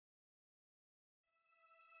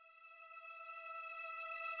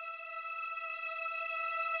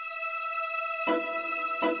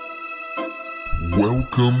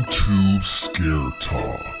Welcome to Scare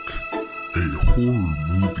Talk, a horror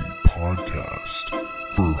movie podcast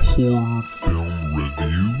for horror film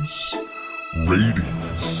reviews,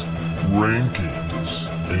 ratings, rankings,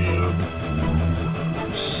 and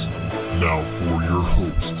rumors. Now for your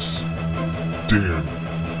hosts, Danny,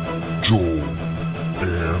 Joel,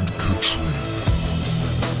 and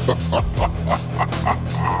Katrina.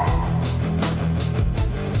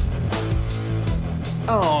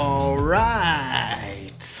 All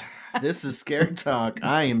right. This is Scare Talk.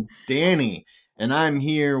 I am Danny, and I'm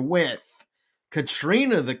here with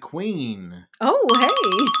Katrina the Queen. Oh,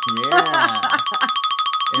 hey. Yeah.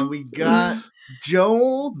 And we got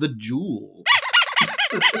Joel the Jewel.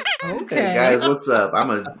 Okay. Hey guys, what's up? I'm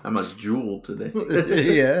a jewel today.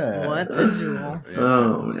 Yeah. What a jewel.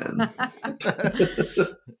 Oh man.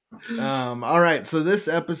 All right, so this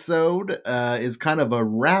episode is kind of a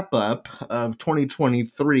wrap-up of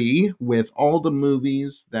 2023 with all the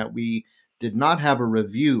movies that we did not have a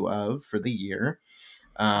review of for the year.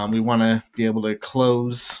 We want to be able to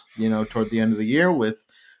close, toward the end of the year with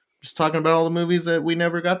just talking about all the movies that we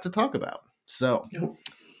never got to talk about. So,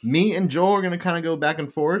 me and Joel are going to kind of go back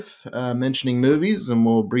and forth mentioning movies, and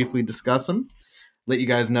we'll briefly discuss them, let you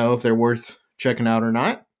guys know if they're worth checking out or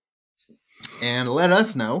not. And let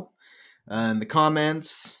us know in the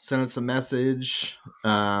comments, send us a message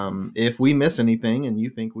if we miss anything and you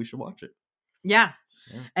think we should watch it. Yeah.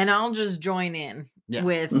 Yeah. And I'll just join in Yeah.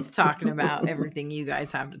 with talking about everything you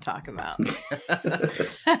guys have to talk about. All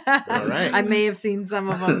right. I may have seen some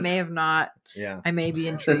of them, may have not. Yeah. I may be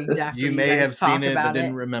intrigued after You you may guys have talk seen it but about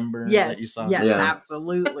didn't remember Yes. that you saw Yes, it. Yeah.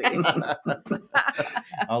 absolutely.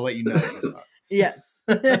 I'll let you know. If you saw Yes.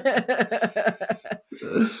 it.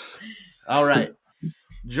 All right.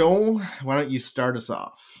 Joel, why don't you start us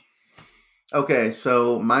off? Okay,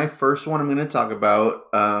 so my first one I'm going to talk about.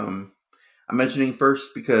 I'm mentioning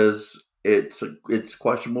first because it's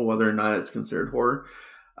questionable whether or not it's considered horror.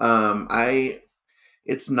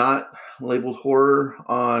 It's not labeled horror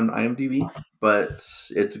on IMDb, but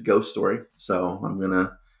it's a ghost story. So I'm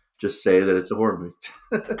gonna just say that it's a horror movie.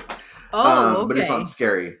 Oh, okay. But it's not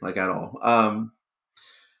scary like at all.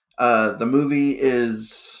 The movie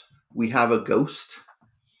is We Have a Ghost.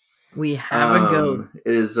 We have a ghost.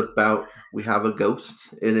 We have a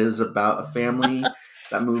ghost. It is about a family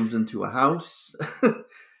that moves into a house,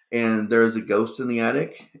 and there's a ghost in the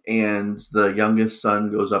attic, and the youngest son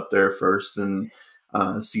goes up there first and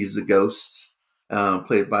sees the ghost,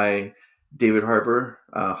 played by David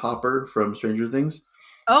Hopper from Stranger Things.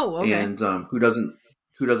 Oh, okay. And who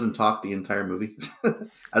doesn't talk the entire movie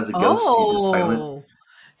as a ghost? He's just silent.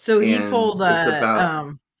 So he And pulled it's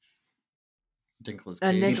about- Nicolas A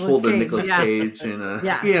Cage. He Nicolas pulled a Cage, Nicolas yeah. Cage and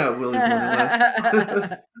Yeah. Willy's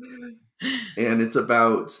Wonderland. And it's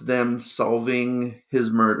about them solving his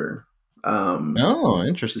murder. Oh,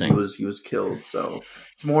 interesting. He was killed. So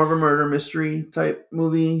it's more of a murder mystery type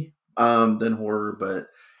movie than horror, but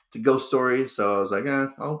it's a ghost story. So I was like,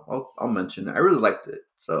 I'll mention it. I really liked it,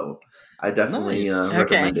 so I definitely Nice.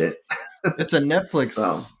 recommend it. It's a Netflix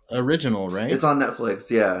So- original, right? It's on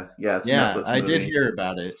Netflix. Yeah. It's a Yeah, Netflix I did movie. hear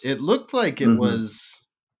about it. It looked like it Mhm. was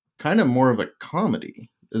kind of more of a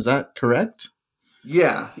comedy. Is that correct?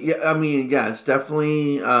 Yeah. I mean, yeah, it's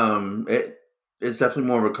definitely it's definitely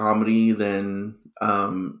more of a comedy than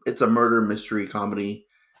it's a murder mystery comedy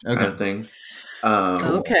kind Okay. of thing.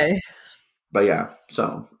 Okay. But yeah,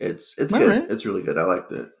 so it's All good. right. It's really good. I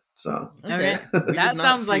liked it. So Okay. We did That not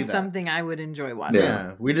sounds see like that. something I would enjoy watching.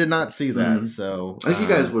 Yeah, we did not see that. Mhm. So I think you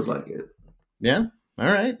guys would like it. Yeah.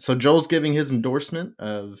 All right. So Joel's giving his endorsement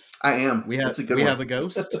of I am. we have It's a good we one. have a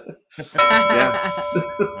ghost. Yeah.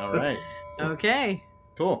 All right. Okay.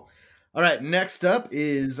 Cool. All right. Next up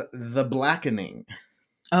is The Blackening.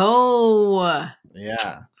 Oh.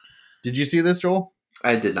 Yeah. Did you see this, Joel?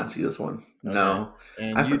 I did not see this one. No.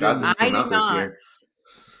 And I you forgot didn't- this I came out did this not. year.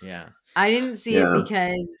 Yeah. I didn't see Yeah. it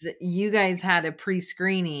because you guys had a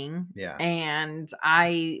pre-screening Yeah. and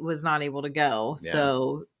I was not able to go. Yeah.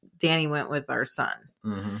 So Danny went with our son.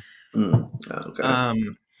 Mm-hmm.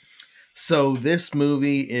 Okay. So this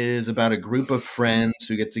movie is about a group of friends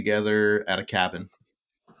who get together at a cabin,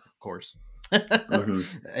 of course, Mhm.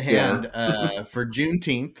 and for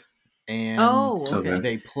Juneteenth, and Oh, okay. Okay.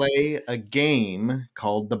 they play a game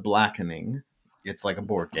called The Blackening. It's like a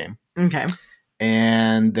board game, Okay.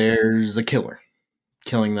 and there's a killer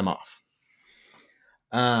killing them off.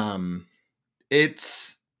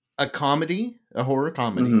 It's a comedy, a horror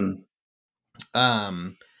comedy.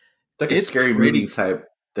 Mhm. Like a It's scary pretty- movie type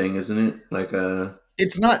thing, isn't it? Like a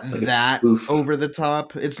It's not Like a that spoof. over the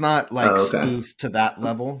top. It's not like Oh, okay. spoof to that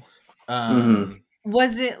level. Mhm.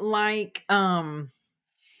 Was it like that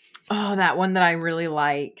one that I really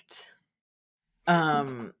liked?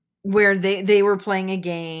 Where they were playing a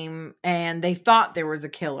game and they thought there was a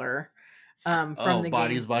killer from the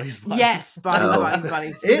Bodies, game. Bodies. Yes, Bodies, Oh.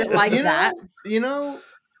 Bodies. Was it like that?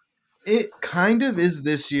 It kind of is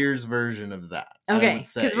this year's version of that. Okay,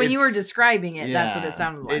 because when you were describing it, that's what it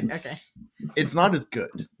sounded like. It's not as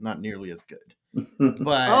good, not nearly as good.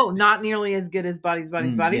 But not nearly as good as Bodies.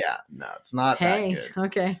 Yeah, no, it's not that good.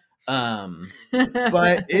 Okay.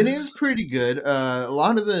 But it is pretty good. A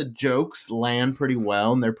lot of the jokes land pretty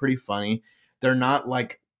well and they're pretty funny. They're not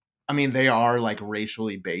like, I mean, they are like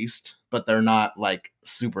racially based, but they're not like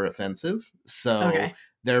super offensive. So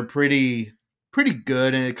they're pretty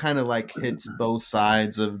good, and it kind of like hits both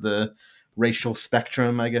sides of the racial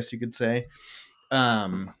spectrum, I guess you could say.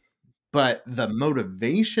 But the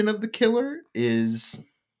motivation of the killer is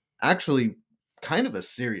actually kind of a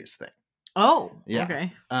serious thing. Oh, yeah.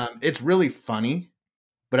 Okay. It's really funny,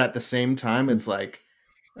 but at the same time, it's like,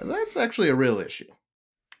 that's actually a real issue.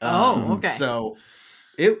 Okay. So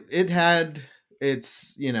it had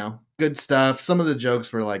its, good stuff. Some of the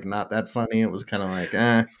jokes were like not that funny. It was kind of like,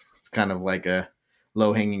 it's kind of like a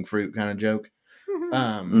low hanging fruit kind of joke.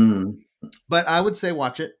 But I would say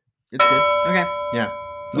watch it. It's good. Okay. Yeah.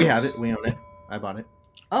 We have it. We own it. I bought it.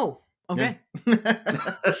 Oh, okay. Yeah.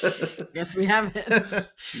 Yes, we have it.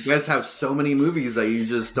 You guys have so many movies that you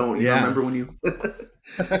just don't even remember when you.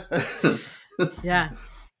 Yeah.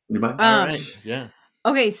 You mind? All right. Yeah.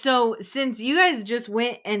 Okay, so since you guys just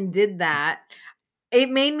went and did that, it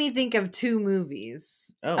made me think of two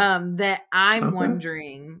movies that I'm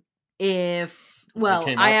wondering if. Well,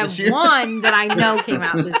 I have one that I know came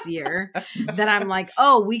out this year that I'm like,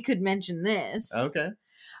 we could mention this. Okay.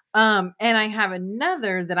 And I have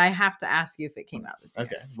another that I have to ask you if it came out this year.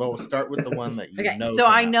 Okay. Well, we'll start with the one that you know. So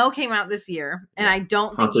I know came out this year, and I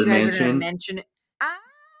don't think you guys are going to mention it.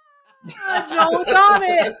 Joel got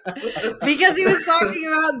it because he was talking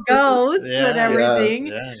about ghosts and everything.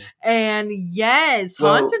 Yeah. And yes,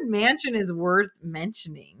 Haunted Mansion is worth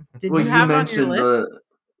mentioning. Did you have it on your list?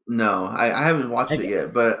 No, I haven't watched it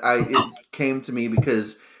yet, but it came to me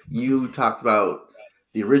because you talked about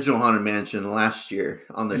the original Haunted Mansion last year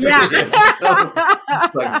on the show. So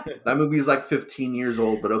it's like, that movie is like 15 years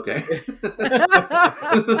old, but okay.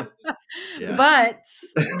 But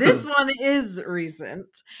this one is recent.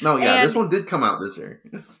 No, this one did come out this year.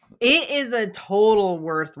 It is a total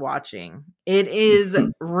worth watching. It is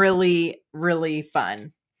really, really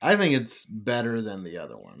fun. I think it's better than the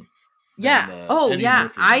other one. Yeah.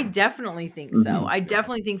 I definitely think so. I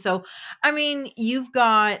definitely think so. I mean, you've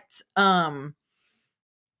got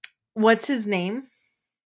what's his name?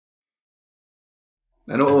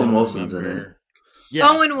 I know Owen Wilson's in it. Yeah,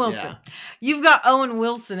 Owen Wilson. Yeah. You've got Owen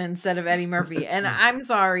Wilson instead of Eddie Murphy. And I'm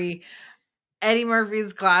sorry, Eddie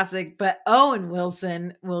Murphy's classic, but Owen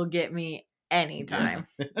Wilson will get me anytime.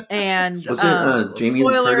 Yeah. And was it Jamie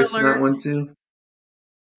Lee Curtis in that one too?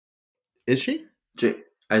 Is she?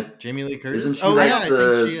 Jamie Lee Curtis? Isn't she I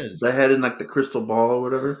think she is. The head in like the crystal ball or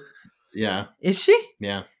whatever? Yeah. Is she?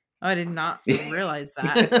 Yeah. Oh, I did not realize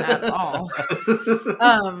that at all.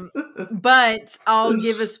 But I'll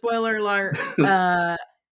give a spoiler alert.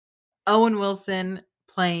 Owen Wilson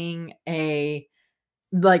playing the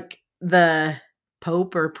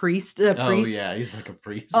Pope or priest. Oh, yeah, he's like a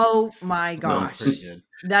priest. Oh my gosh. Pretty good.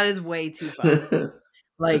 That is way too fun.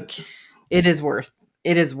 It is worth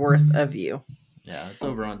a view. Yeah, it's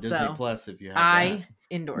over on Disney Plus if you have I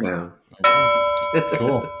endorse it.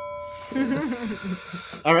 Cool.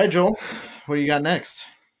 All right, Joel, what do you got next?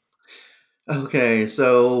 Okay,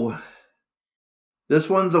 so this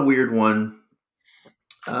one's a weird one.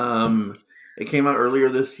 It came out earlier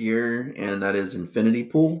this year, and that is Infinity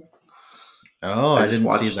Pool. Oh, I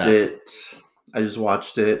didn't see that. I just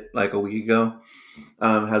watched it like a week ago.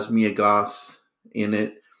 Has Mia Goth in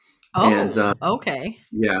it. Oh, and, okay.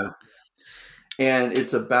 Yeah. And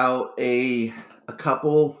it's about a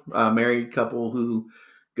couple, a married couple who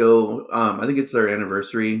go, I think it's their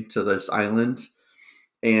anniversary to this island.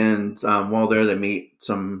 And while there, they meet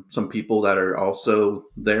some people that are also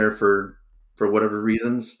there for whatever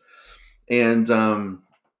reasons. And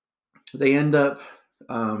they end up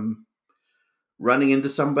running into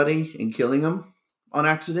somebody and killing them on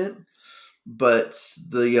accident. But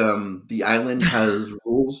the island has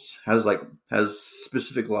rules, has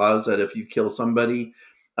specific laws that if you kill somebody,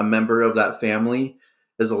 a member of that family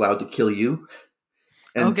is allowed to kill you.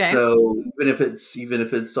 And so even if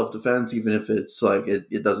it's self-defense, even if it's like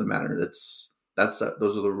it doesn't matter. Those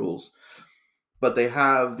are the rules. But they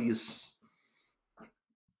have these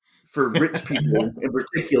for rich people in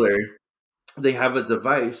particular. they have a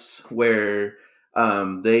device where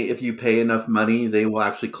if you pay enough money, they will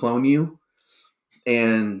actually clone you,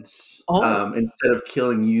 and instead of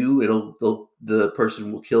killing you, the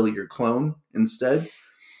person will kill your clone instead.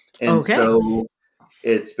 And so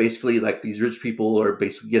it's basically like these rich people are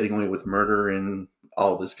basically getting away with murder and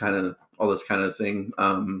all this kind of thing.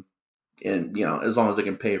 And as long as they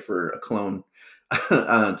can pay for a clone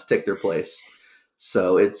to take their place.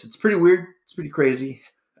 So it's pretty weird. It's pretty crazy.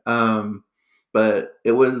 But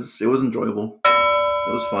it was enjoyable.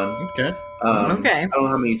 It was fun. Okay. Okay. I don't know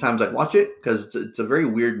how many times I'd watch it because it's a very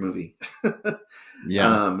weird movie.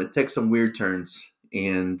 Yeah. It takes some weird turns,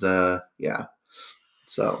 and yeah.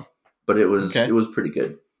 So, but it was pretty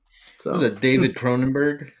good. So was it David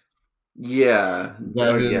Cronenberg? Yeah. Is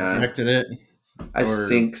that who directed it? I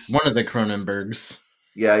think one of the Cronenbergs.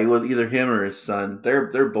 Yeah, it was either him or his son.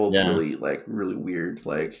 They're both really weird.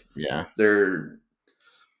 Like their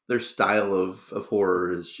style of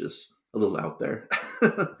horror is just a little out there.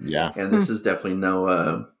 Yeah. And this is definitely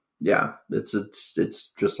no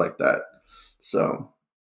it's just like that. So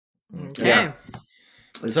okay. Yeah.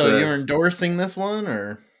 So you're endorsing this one,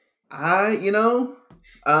 or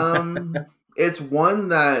it's one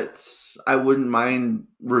that I wouldn't mind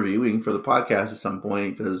reviewing for the podcast at some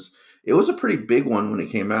point because it was a pretty big one when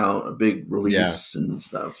it came out, a big release and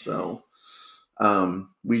stuff. So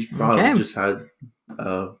we probably just had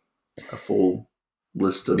a full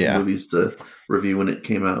list of movies to review when it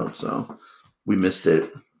came out, so we missed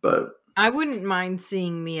it. But I wouldn't mind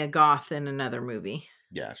seeing Mia Goth in another movie.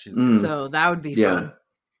 Yeah, she's so that would be fun.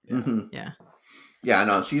 Yeah, I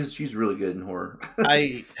know she's really good in horror.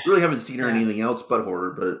 I really haven't seen her in anything else but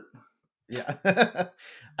horror, but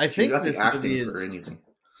I think this movie is, for anything.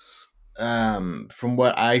 From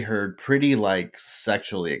what I heard, pretty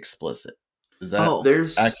sexually explicit. Is that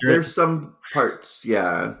there's accurate? There's some parts,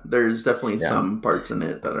 there's definitely some parts in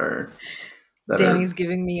it that are. Danny's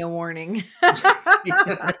giving me a warning.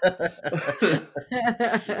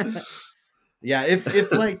 Yeah, if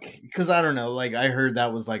because I don't know, I heard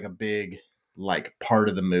that was a big part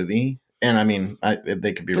of the movie, and I mean,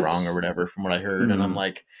 they could be wrong or whatever from what I heard, and I'm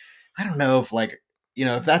I don't know if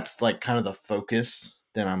if that's kind of the focus,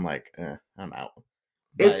 then I'm I'm out.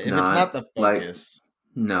 But it's not the focus.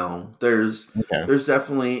 No, there's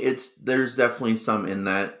definitely some in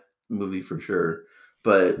that movie for sure,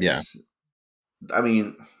 but I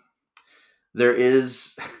mean, there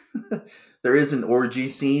is an orgy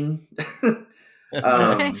scene, but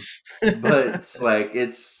it's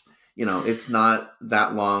it's not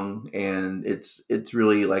that long, and it's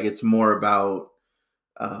really it's more about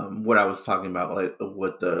what I was talking about,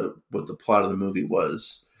 what the plot of the movie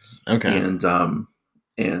was. Okay, and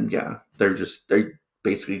they're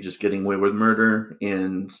basically just getting away with murder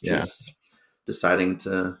and just deciding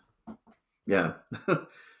to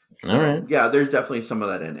all right. Yeah, there's definitely some of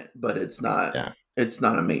that in it, but it's not a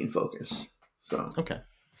main focus. So okay.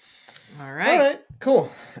 All right.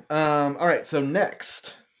 Cool. All right, so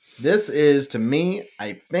next. This is, to me,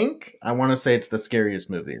 I want to say it's the scariest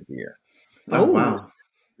movie of the year. Oh wow.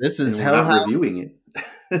 This is Hell House. Reviewing it.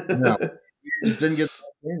 No. We just didn't get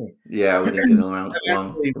that. Yeah, we didn't get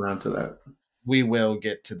around to that. We will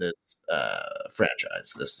get to this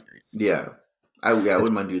franchise, this series. Yeah. I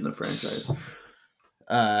wouldn't mind doing the franchise.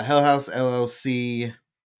 Hell House LLC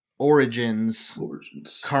Origins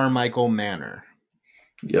Carmichael Manor.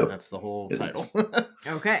 Yep. That's the whole title.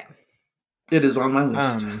 Okay. It is on my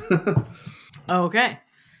list. Okay.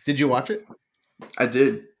 Did you watch it? I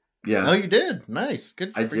did. Yeah. Oh, you did? Nice.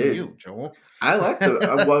 Good for did. You, Joel. I liked it.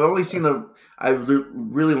 I've really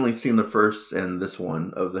only seen the first and this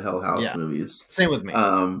one of the Hell House movies. Same with me.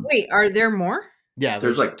 Wait, are there more? Yeah,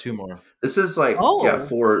 there's 2 more. This is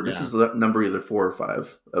 4. This is the number either 4 or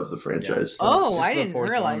 5 of the franchise. Yeah. Oh, I didn't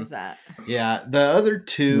realize that. Yeah, the other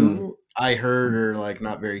 2 I heard are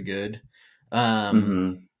not very good.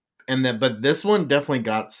 But this one definitely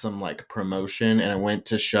got some promotion, and it went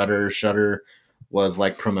to Shudder. Shudder was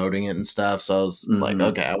promoting it and stuff, so I was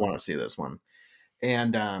okay, I want to see this one.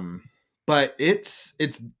 And but it's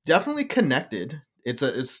definitely connected. It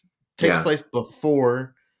takes place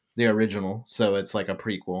before the original, so it's a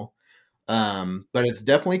prequel. But it's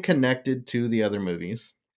definitely connected to the other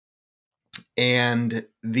movies. And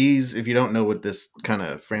these, if you don't know what this kind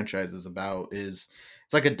of franchise is about, it's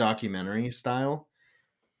a documentary style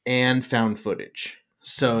and found footage.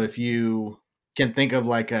 So if you can think of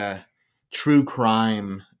a true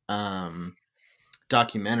crime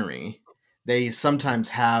documentary, they sometimes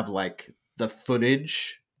have the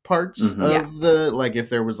footage parts of the if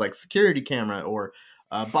there was security camera or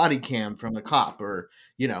body cam from a cop or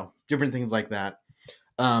different things like that.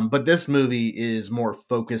 But this movie is more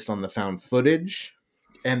focused on the found footage.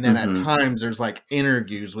 And then at times there's like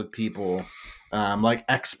interviews with people, like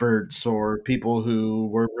experts or people who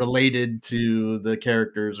were related to the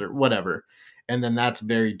characters or whatever. And then that's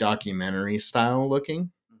very documentary style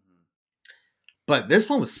looking. But this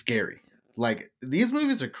one was scary. Like, these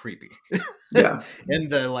movies are creepy. Yeah. And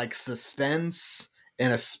the like suspense,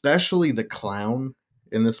 and especially the clown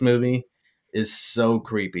in this movie, is so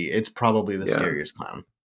creepy. It's probably the scariest clown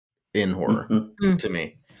in horror to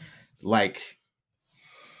me. Like,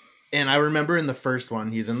 and I remember in the first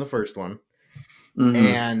one, he's in the first one,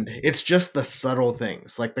 and it's just the subtle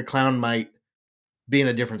things. Like, the clown might be in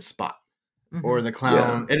a different spot, or the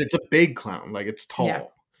clown, and it's a big clown, like it's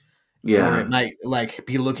tall. Yeah. Or it might like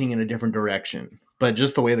be looking in a different direction, but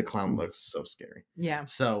just the way the clown looks is so scary. Yeah.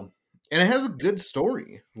 So, and it has a good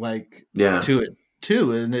story, like to it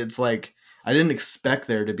too. And it's like, I didn't expect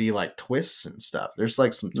there to be like twists and stuff. There's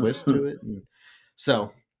like some twists to it. And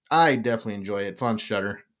so I definitely enjoy it. It's on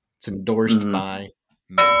Shudder. It's endorsed by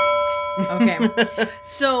me. Okay.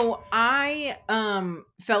 So I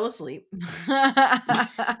fell asleep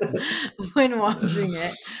when watching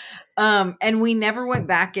it. And we never went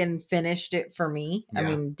back and finished it for me. I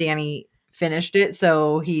mean, Danny finished it,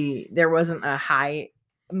 so there wasn't a high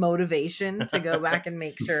motivation to go back and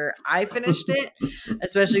make sure I finished it,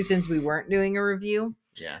 especially since we weren't doing a review.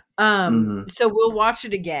 Yeah. So we'll watch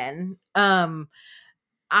it again.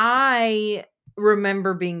 I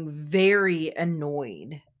remember being very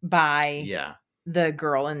annoyed by the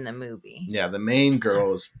girl in the movie. Yeah, the main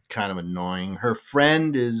girl is kind of annoying. Her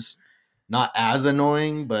friend is not as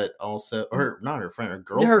annoying, but also not her friend, her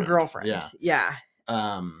girlfriend. Her girlfriend. Yeah.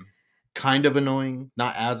 Kind of annoying,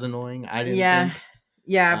 not as annoying. I didn't think.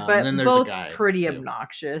 Yeah, but both pretty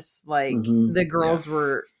obnoxious. Like the girls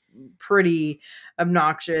were pretty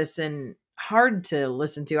obnoxious and hard to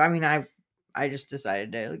listen to. I mean, I just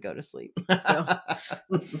decided to go to sleep. So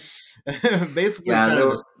basically, kind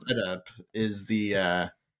of the setup is the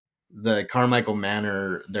Carmichael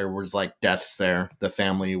Manor. There was like deaths there. The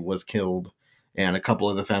family was killed, and a couple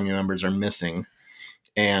of the family members are missing.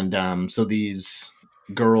 And so these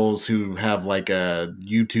girls who have like a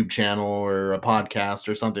YouTube channel or a podcast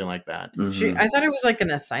or something like that. I thought it was like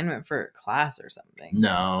an assignment for a class or something.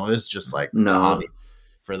 No, it's just like a hobby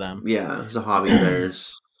for them. Yeah, it's a hobby of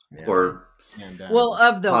theirs. Or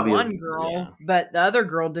of the one girl, but the other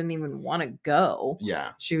girl didn't even want to go.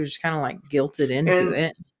 Yeah, she was kind of like guilted into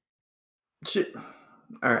it.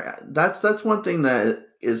 All right, that's one thing that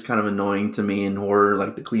is kind of annoying to me in horror,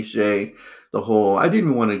 like the cliche, the whole "I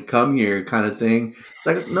didn't want to come here" kind of thing. It's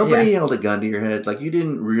like nobody held a gun to your head. Like, you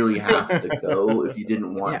didn't really have to go if you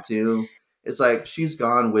didn't want to. It's like she's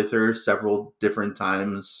gone with her several different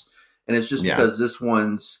times, and it's just because this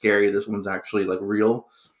one's scary. This one's actually like real.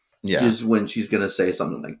 Yeah, is when she's gonna say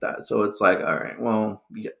something like that. So it's like, all right, well,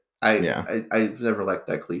 I've never liked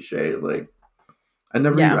that cliche. Like, I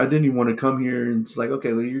didn't even want to come here. And it's like,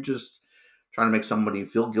 okay, well, you're just trying to make somebody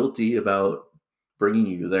feel guilty about bringing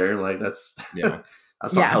you there. Like, that's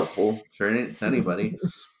that's not helpful for anybody.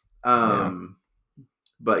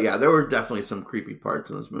 But yeah, there were definitely some creepy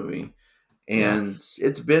parts in this movie, and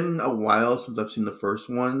it's been a while since I've seen the first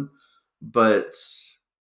one, but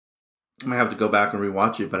I might have to go back and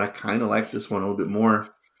rewatch it. But I kind of like this one a little bit more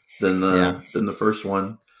than the first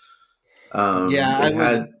one.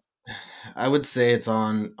 I would say it's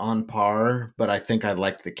on par, but I think I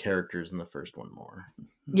liked the characters in the first one more.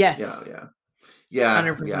 Yes. Yeah.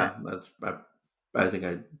 100%. Yeah. I think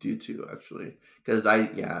I do too, actually, because I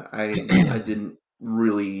didn't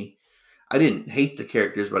hate the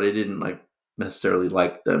characters, but I didn't like necessarily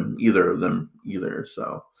like them, either of them either.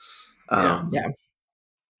 So, yeah.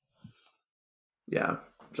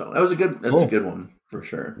 So that was a good one for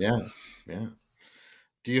sure. Yeah.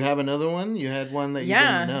 Do you have another one? You had one that you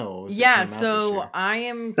didn't know. Yeah, so I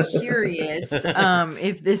am curious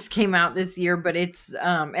if this came out this year, but it's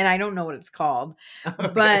and I don't know what it's called.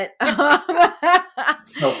 Okay. But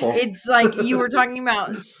it's helpful. It's like you were talking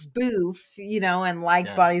about spoof, and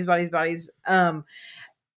bodies.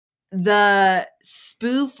 The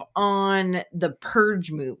spoof on the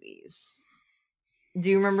Purge movies.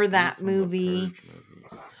 Do you remember that movie?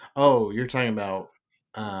 Oh, you're talking about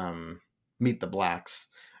Meet the Blacks.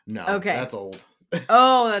 No, okay, that's old.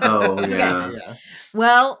 Oh, that's old. Okay. Yeah.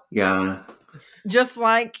 Well, just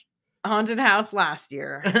like Haunted House last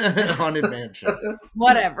year. Haunted Mansion.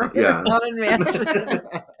 Whatever. Yeah. Haunted Mansion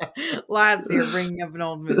last year, bringing up an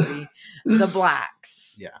old movie. The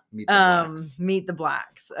Blacks. Yeah. Meet the Blacks. Meet the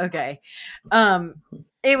Blacks. Okay.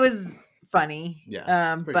 It was funny.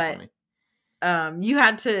 Yeah. But funny. You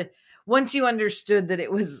had to once you understood that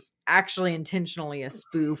it was actually intentionally a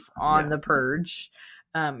spoof on The Purge,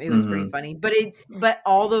 it was pretty funny. But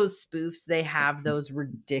all those spoofs, they have those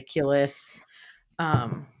ridiculous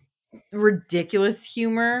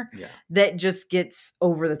humor that just gets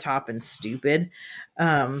over the top and stupid.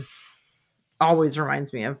 Always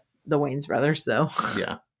reminds me of the Wayans brothers, though.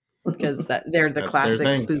 Yeah. Because they're the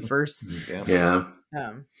classic spoofers. Yeah.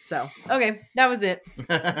 So okay, that was it.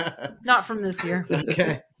 Not from this year.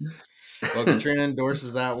 Okay. Well, Katrina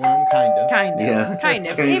endorses that one, kind of. Kind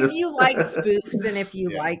of. If you like spoofs and if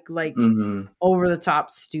you like over the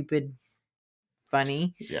top, stupid,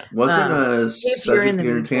 funny. Yeah. Wasn't Cedric the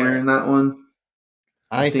Entertainer in that one?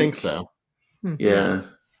 I think so. Yeah.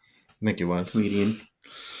 I think he was. Comedian.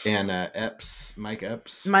 And Epps, Mike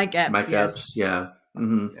Epps. Mike Epps, yeah.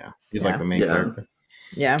 Yeah. He's like the main character.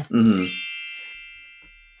 Yeah.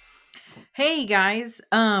 Hey guys,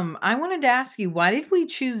 I wanted to ask you, why did we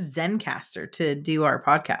choose Zencastr to do our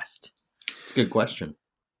podcast? It's a good question.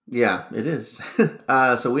 Yeah, it is.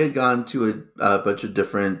 So we had gone to a bunch of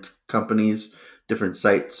different companies, different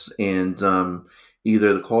sites, and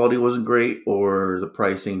either the quality wasn't great or the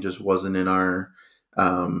pricing just wasn't in our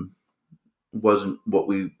wasn't what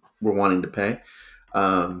we were wanting to pay.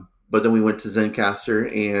 But then we went to Zencastr,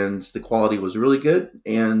 and the quality was really good,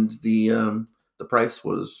 and the price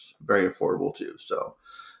was very affordable too. So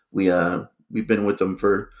we've been with them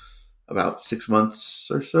for about 6 months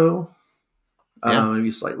or so,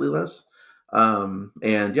 maybe slightly less.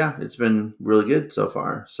 And yeah, it's been really good so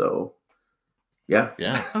far. So yeah.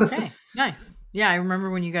 Okay, nice. Yeah, I remember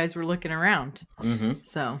when you guys were looking around.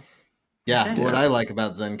 So yeah, what I like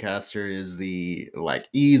about Zencastr is the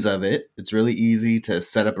ease of it. It's really easy to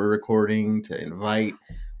set up a recording, to invite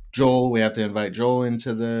Joel. We have to invite Joel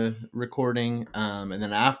into the recording. And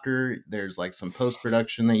then after, there's some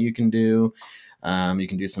post-production that you can do. You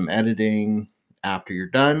can do some editing after you're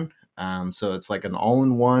done. So it's like an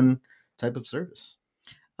all-in-one type of service.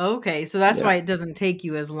 Okay, so that's why it doesn't take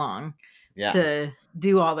you as long to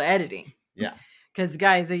do all the editing. Yeah. Because,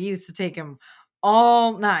 guys, it used to take him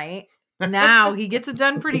all night. Now he gets it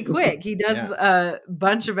done pretty quick. He does a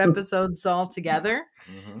bunch of episodes all together.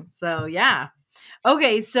 So, yeah.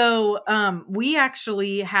 Okay, so we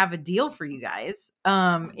actually have a deal for you guys.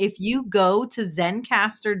 If you go to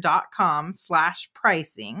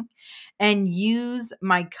zencastr.com/pricing and use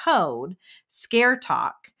my code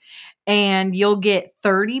ScareTalk, and you'll get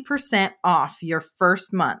 30% off your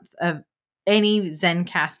first month of any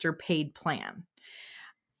Zencastr paid plan.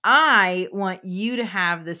 I want you to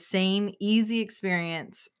have the same easy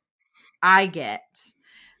experience I get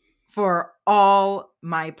for all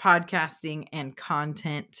my podcasting and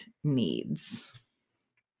content needs.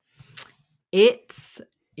 It's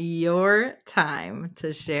your time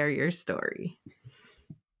to share your story.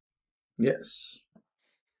 Yes.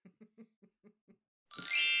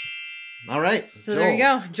 All right. So Joel. There you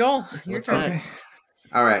go. Joel, your turn. Next?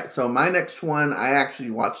 All right. So my next one I actually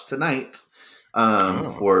watched tonight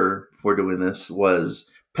for doing this was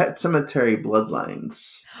Pet Sematary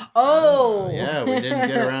Bloodlines. Oh, yeah, we didn't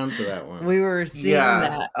get around to that one. We were seeing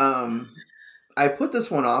that. I put this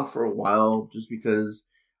one off for a while just because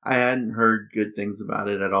I hadn't heard good things about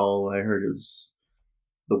it at all. I heard it was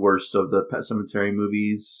the worst of the Pet Sematary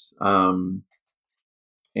movies. And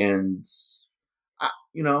it's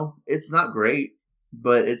not great,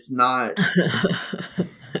 but it's not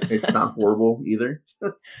it's not horrible either.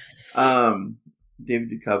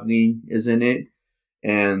 David Duchovny is in it.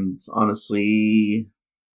 And honestly,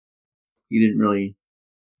 he didn't really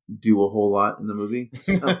do a whole lot in the movie.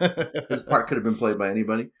 So his part could have been played by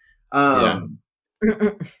anybody. But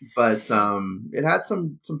it had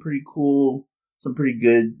some pretty cool, some pretty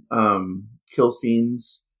good kill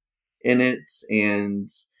scenes in it. And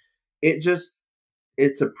it's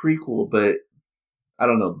a prequel, but I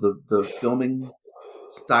don't know, the filming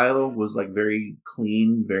style was very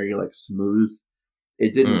clean, very smooth.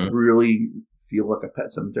 It didn't really feel like a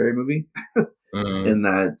Pet Sematary movie. In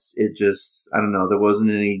that it just, I don't know, there wasn't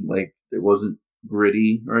any it wasn't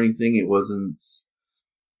gritty or anything. It wasn't,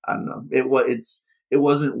 I don't know, it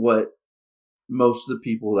wasn't what most of the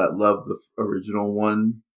people that love the original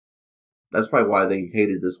one, that's probably why they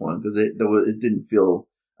hated this one, because it didn't feel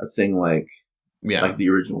a thing like the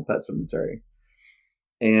original Pet Sematary.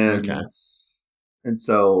 And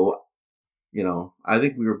so, I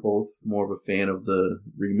think we were both more of a fan of the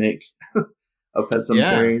remake of Pet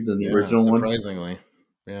Sematary than the original surprisingly.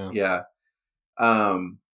 one. Yeah.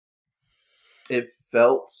 It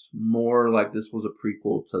felt more like this was a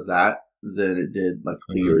prequel to that than it did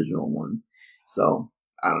the original one. So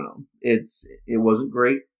I don't know. It wasn't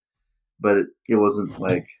great, but it wasn't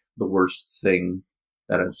the worst thing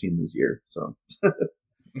that I've seen this year. So,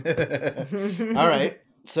 all right.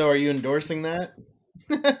 So, are you endorsing that?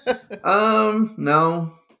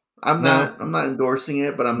 No, I'm not endorsing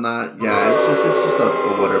it, but I'm not. Yeah, it's just a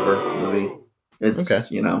whatever movie. It's okay.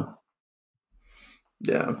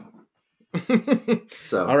 Yeah.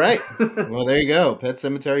 So, all right. Well, there you go. Pet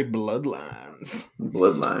Sematary Bloodlines.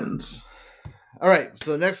 All right.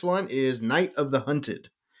 So, next one is Night of the Hunted.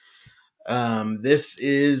 This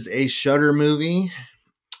is a Shudder movie.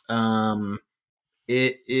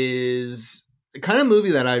 It is the kind of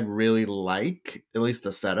movie that I really like, at least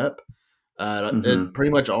the setup. It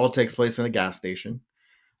pretty much all takes place in a gas station.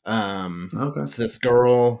 Okay. It's this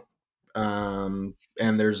girl, and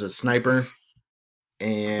there's a sniper,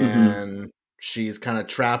 and she's kind of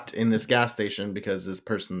trapped in this gas station because this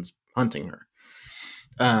person's hunting her.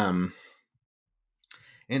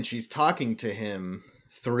 And she's talking to him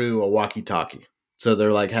through a walkie-talkie. So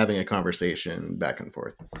they're like having a conversation back and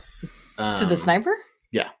forth. To the sniper?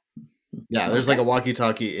 Yeah. Yeah, there's like a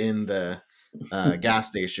walkie-talkie in the gas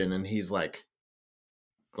station, and he's like,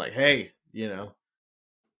 hey,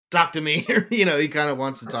 talk to me. He kind of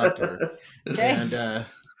wants to talk to her. Okay. And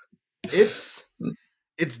it's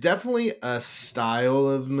definitely a style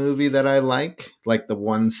of movie that I like the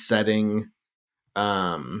one setting,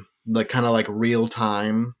 like kind of like real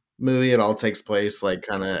time movie. It all takes place like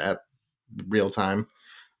kind of at real time.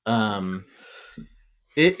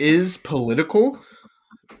 It is political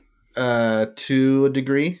to a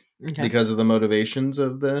degree because of the motivations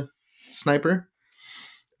of the sniper.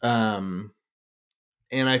 And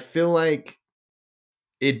I feel like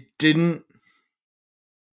it didn't,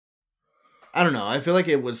 I don't know. I feel like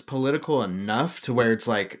it was political enough to where it's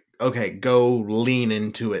like, okay, go lean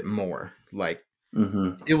into it more. Like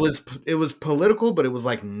it was political, but it was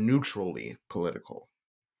like neutrally political.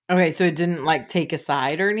 Okay, so it didn't like take a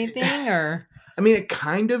side or anything, or I mean, it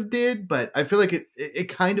kind of did, but I feel like it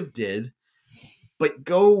kind of did, but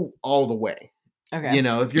go all the way. Okay,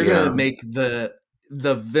 if you're gonna make the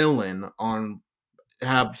villain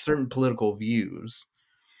have certain political views,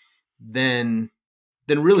 then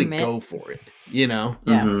really go for it. Yeah.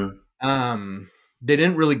 They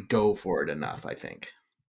didn't really go for it enough, I think.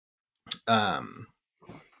 That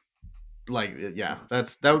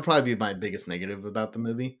would probably be my biggest negative about the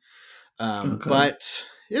movie. But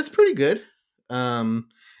it's pretty good.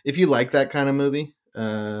 If you like that kind of movie,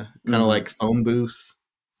 kind of like Phone Booth,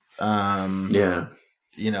 movies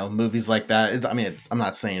like that. I'm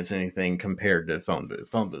not saying it's anything compared to Phone Booth.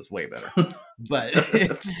 Phone Booth's way better, but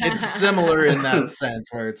it's similar in that sense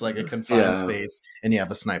where it's like a confined space and you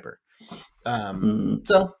have a sniper.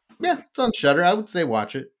 So yeah, it's on Shudder. I would say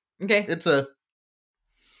watch it. Okay, it's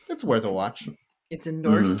worth a watch. It's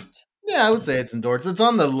endorsed. Yeah, I would say it's endorsed. It's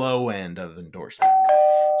on the low end of endorsement.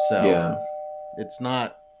 So it's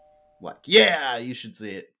not like, you should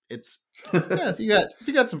see it. It's if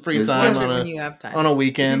you got some free time on a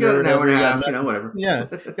weekend or whatever, whatever. Yeah,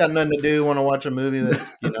 got nothing to do, want to watch a movie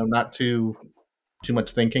that's not too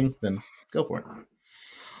much thinking, then go for it.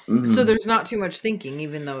 So there's not too much thinking,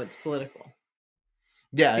 even though it's political.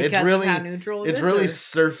 Yeah, because it's really how neutral it's really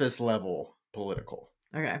surface level political.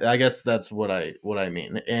 Okay, I guess that's what I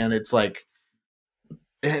mean, and it's like,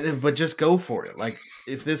 but just go for it. Like,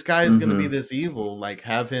 if this guy is going to be this evil, like,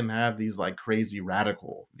 have him have these like crazy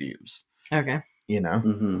radical views. Okay,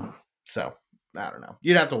 So I don't know.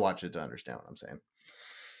 You'd have to watch it to understand what I'm saying.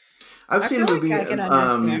 I've seen a movie.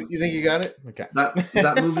 You think you got it? Okay.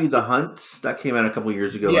 That movie, The Hunt, that came out a couple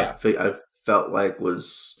years ago. Yeah. I felt like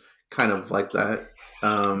was kind of like that.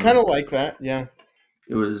 Kind of like that, yeah.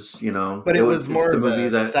 It was, but it was more of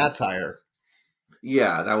a satire.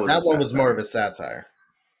 Yeah, that one was more of a satire.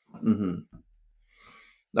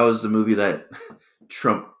 That was the movie that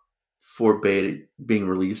Trump forbade being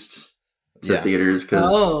released to theaters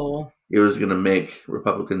because it was going to make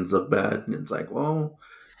Republicans look bad, and it's like, well,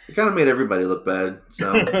 it kind of made everybody look bad.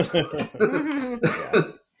 So,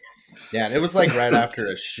 yeah, and it was like right after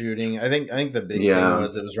a shooting. I think the big thing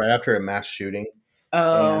was it was right after a mass shooting.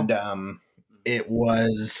 And it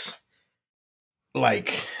was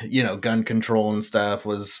like, gun control and stuff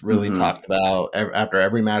was really talked about after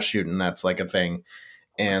every mass shooting. That's like a thing.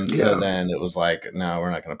 And so then it was like, no,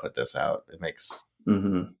 we're not going to put this out. It makes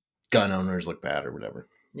gun owners look bad or whatever.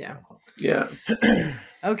 Yeah. So. Yeah.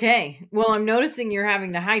 Okay. Well, I'm noticing you're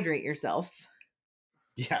having to hydrate yourself.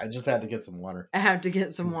 Yeah, I just had to get some water. I have to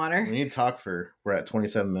get some water. When you talk we're at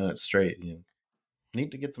 27 minutes straight. You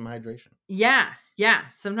need to get some hydration. Yeah.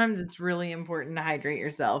 Sometimes it's really important to hydrate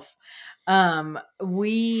yourself. I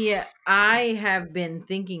have been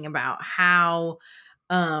thinking about how,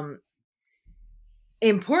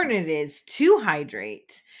 important it is to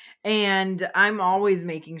hydrate. And I'm always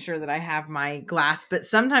making sure that I have my glass, but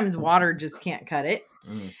sometimes water just can't cut it.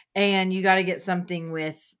 And you got to get something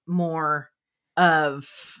with more of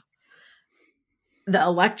the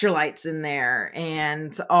electrolytes in there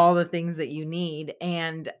and all the things that you need.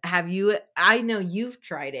 And I know you've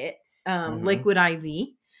tried it, Liquid IV.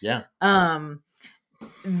 Yeah.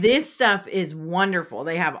 This stuff is wonderful.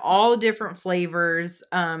 They have all different flavors.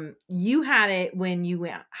 You had it when you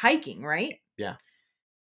went hiking, right? Yeah.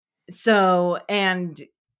 So, and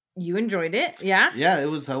you enjoyed it. Yeah. Yeah, it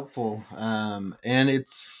was helpful. And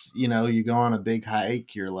it's, you go on a big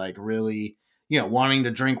hike, you're like really, wanting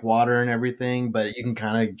to drink water and everything, but you can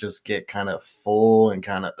kind of just get kind of full and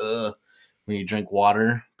kind of when you drink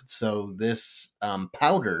water. So this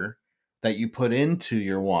powder that you put into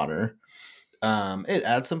your water, it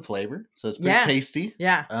adds some flavor. So it's pretty tasty.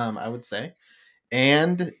 Yeah. I would say.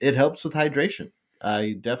 And it helps with hydration.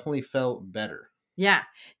 I definitely felt better. Yeah.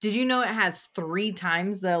 Did you know it has 3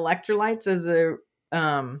 times the electrolytes as a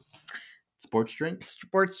sports drink?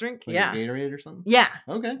 Sports drink? Like yeah. Gatorade or something? Yeah.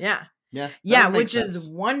 Okay. Yeah. Yeah. Yeah, which is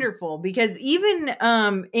wonderful because even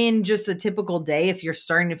in just a typical day, if you're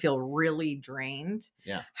starting to feel really drained,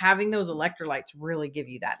 having those electrolytes really give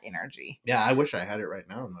you that energy. Yeah, I wish I had it right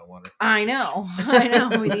now in my water. I know.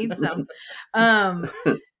 We need some.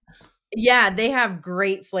 Yeah, they have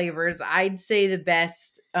great flavors. I'd say the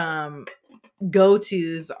best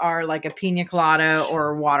go-tos are like a pina colada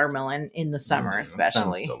or watermelon in the summer,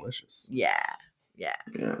 especially. That sounds delicious. Yeah.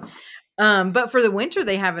 But for the winter,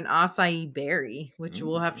 they have an acai berry, which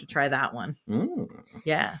we'll have to try that one.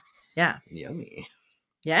 Yeah. Yummy.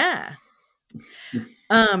 Yeah.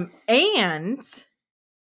 And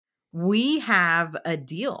we have a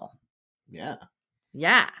deal. Yeah.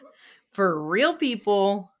 For real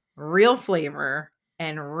people, real flavor,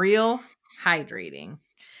 and real hydrating.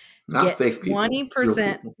 Not get fake people.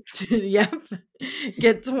 20%. Yep.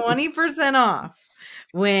 Get 20% off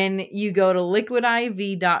when you go to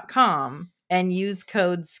liquidiv.com and use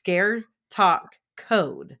code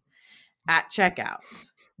SCARETALKCODE at checkout.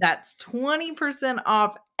 That's 20%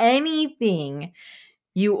 off anything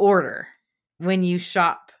you order when you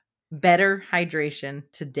shop Better Hydration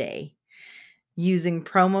today using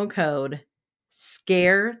promo code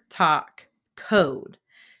SCARETALKCODE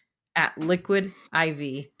at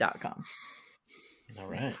liquidiv.com. All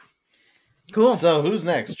right. Cool. So who's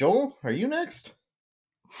next? Joel, are you next?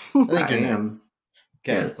 I think I am.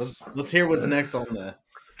 Okay, yes. let's hear what's next on the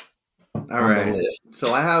the list.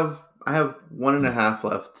 So I have 1.5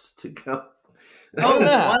 left to go. Oh,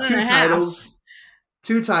 yeah.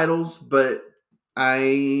 2 titles, but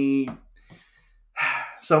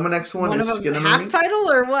so my next one is Skinamarink. Half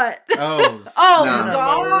title or what? Oh,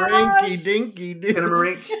 Skinamarink dinky.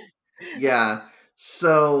 Skinamarink. Yeah.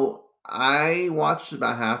 So I watched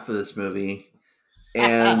about half of this movie,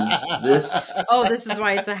 and this. Oh, this is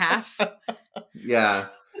why it's a half. Yeah,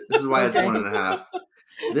 this is why it's 1.5.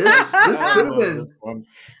 This could have been.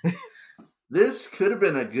 This could have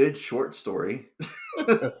been a good short story.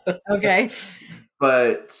 Okay.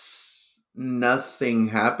 But nothing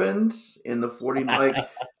happened in the 40. Like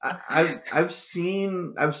I've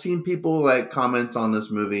seen people like comment on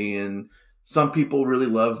this movie, and some people really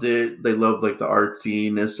loved it. They loved like the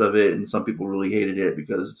artsiness of it, and some people really hated it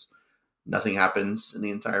because nothing happens in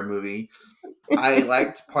the entire movie. I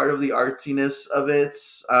liked part of the artsiness of it,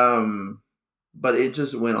 but it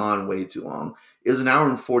just went on way too long. It was 1 hour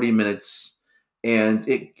and 40 minutes, and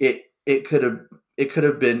it could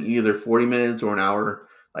have been either 40 minutes or an hour.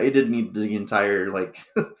 Like, it didn't need the entire like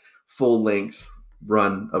full length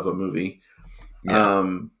run of a movie. Yeah.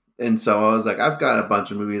 And so I was like, I've got a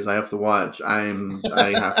bunch of movies I have to watch. I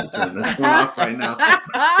have to turn this one off right now.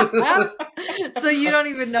 So you don't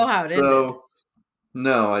even know how it ended.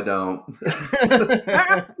 No, I don't.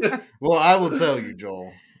 Well, I will tell you,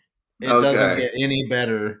 Joel. It doesn't get any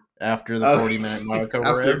better after the 40-minute mark or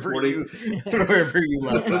wherever you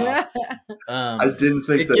left off. I didn't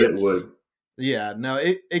think it would. Yeah, no,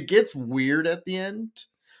 it gets weird at the end.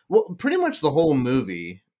 Well, pretty much the whole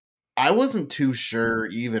movie, I wasn't too sure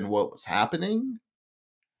even what was happening.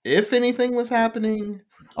 If anything was happening.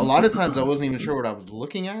 A lot of times I wasn't even sure what I was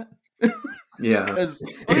looking at. Yeah.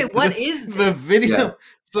 Okay, what is this? The video? Yeah.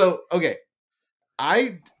 So, okay.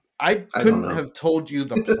 I couldn't have told you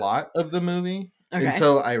the plot of the movie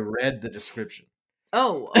until I read the description.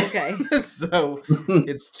 Oh, okay. So,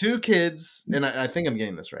 it's 2 kids, and I think I'm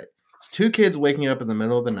getting this right. It's 2 kids waking up in the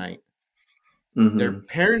middle of the night. Mm-hmm. Their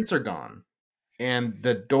parents are gone, and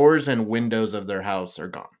the doors and windows of their house are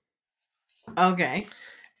gone. Okay.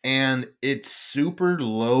 And it's super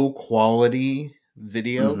low quality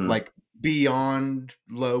video, like beyond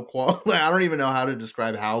low quality. I don't even know how to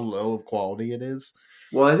describe how low of quality it is.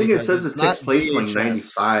 Well, I think it says it takes place in like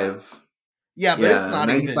 95. Yeah, but it's not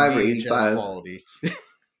 95 even VHS or 85 quality.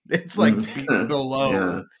 It's like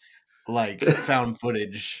below like found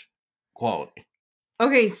footage quality.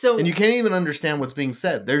 Okay, so and you can't even understand what's being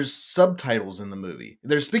said. There's subtitles in the movie.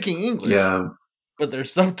 They're speaking English. Yeah. But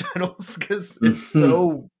there's subtitles because it's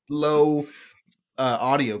so low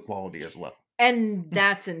audio quality as well. And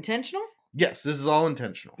that's intentional? Yes, this is all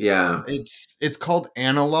intentional. Yeah. It's called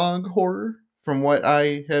analog horror, from what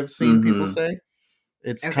I have seen people say.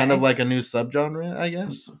 It's kind of like a new subgenre, I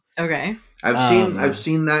guess. Okay. I've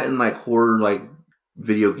seen that in like horror like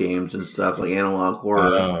video games and stuff, like analog horror.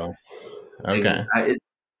 Oh. Okay.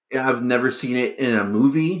 I've never seen it in a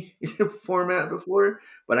movie format before,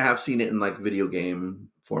 but I have seen it in like video game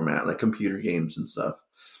format, like computer games and stuff.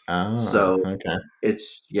 Oh, so okay.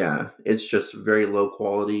 It's just very low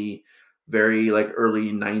quality, very like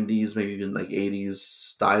early 90s, maybe even like 80s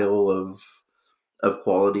style of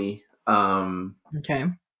quality. Okay.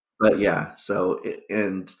 But yeah,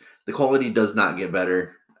 and the quality does not get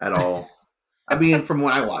better at all. I mean, from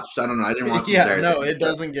what I watched, I don't know. I didn't watch. It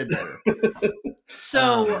doesn't get better.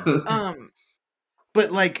 So,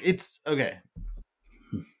 but like it's okay.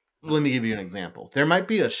 Let me give you an example. There might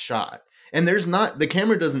be a shot, and the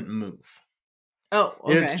camera doesn't move. Oh,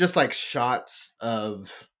 okay. And it's just like shots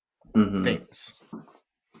of things.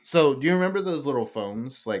 So, do you remember those little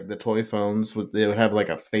phones, like the toy phones? They would have like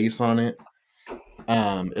a face on it.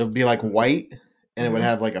 It would be like white, and it would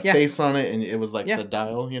have like a face on it, and it was like the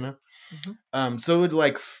dial, you know. So it would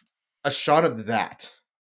like a shot of that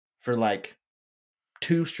for like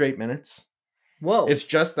 2 straight minutes. Whoa! It's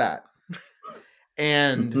just that,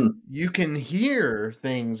 and you can hear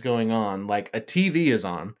things going on. Like a TV is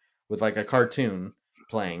on with like a cartoon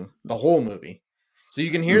playing the whole movie, so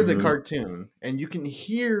you can hear the cartoon, and you can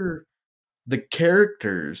hear the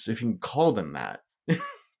characters, if you can call them that,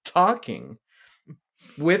 talking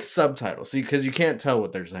with subtitles, because you can't tell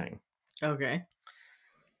what they're saying. Okay.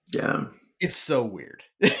 Yeah. It's so weird.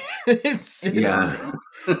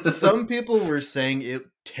 Some people were saying it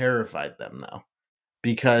terrified them, though,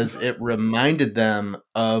 because it reminded them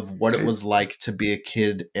of what it was like to be a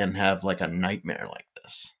kid and have like a nightmare like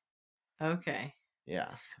this. Okay. Yeah.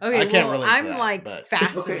 Okay, I can't relate to that, but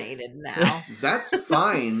fascinated now. That's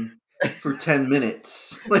fine for 10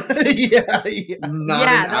 minutes. Like, not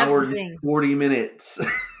an hour and 40 minutes.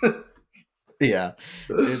 Yeah.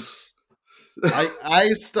 It's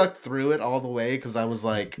I stuck through it all the way because I was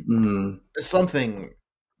like,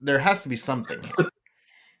 there has to be something here.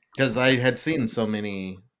 Because I had seen so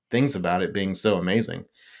many things about it being so amazing.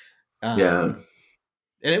 And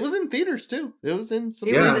it was in theaters too. It was in some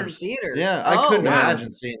theaters. Yeah, I couldn't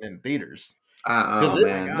imagine seeing it in theaters. Because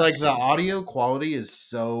like the audio quality is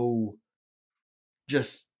so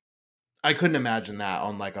just, I couldn't imagine that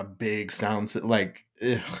on like a big sound, like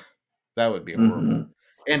that would be horrible.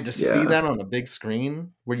 And to see that on a big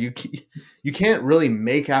screen where you can't really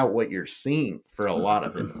make out what you're seeing for a lot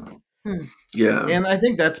of it. Yeah. And I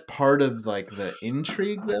think that's part of like the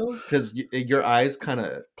intrigue though, because your eyes kind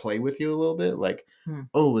of play with you a little bit. Like,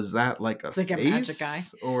 oh, is that like a face? Like a magic eye?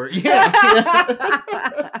 Or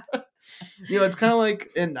it's kind of like,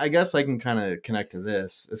 and I guess I can kind of connect to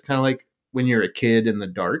this. It's kind of like when you're a kid in the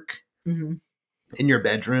dark in your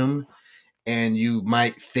bedroom, and you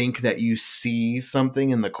might think that you see something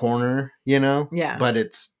in the corner, but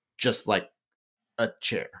it's just like a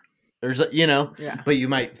chair. There's but you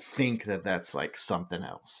might think that that's like something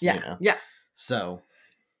else. Yeah. So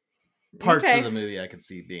parts of the movie I could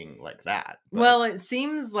see being like that. But. Well, it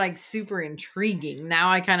seems like super intriguing. Now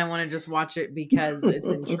I kind of want to just watch it because it's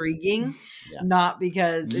intriguing, not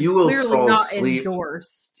because it's clearly not asleep.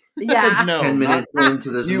 Endorsed. Yeah. No, 10 minutes into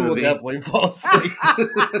this you movie. will definitely fall asleep.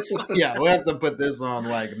 Yeah, we'll have to put this on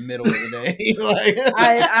like middle of the day.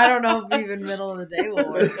 I don't know if even middle of the day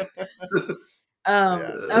will work.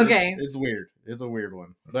 Okay. It's weird. It's a weird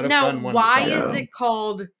one. But a now, fun one. Why is it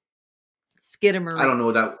called Skidamarink? I don't know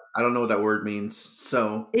what that word means.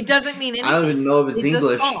 So it doesn't mean anything. I don't even know if it's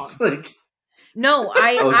English. No,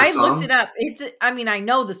 I looked it up. I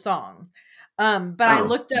know the song. But I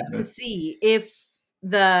looked up to see if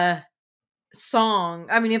the song,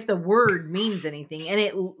 if the word means anything, and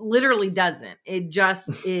it literally doesn't. It just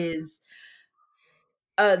is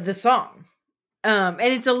the song. And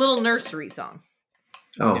it's a little nursery song.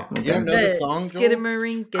 Oh, okay. You don't know the song, Joel?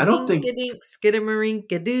 Skidamarink, I don't think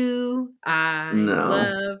Skidamarink-a-doo, I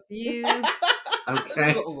love you.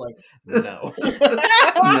 Okay. I was like, no. No.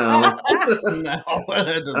 No.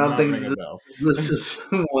 That does not ring a bell. This is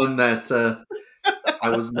one that I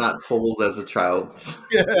was not told as a child. So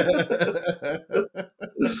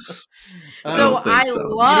I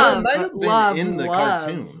love, it might have been in the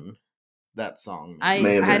cartoon. That song.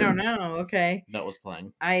 I don't know. Okay. That was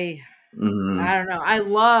playing. I don't know. I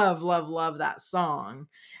love that song.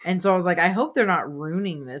 And so I was like, I hope they're not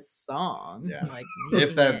ruining this song. Yeah. Like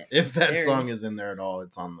if that song is in there at all,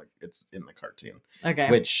 it's in the cartoon. Okay.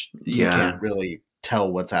 Which you can't really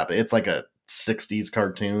tell what's happening. It's like a 60s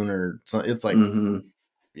cartoon or something. It's like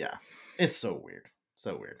yeah. It's so weird.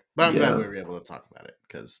 So weird. But I'm glad we were able to talk about it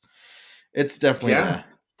because it's definitely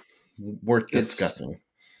worth discussing.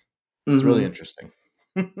 It's really interesting.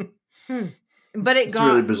 But it got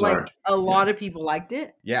really bizarre. Like a lot of people liked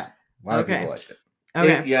it. Yeah, a lot of people liked it.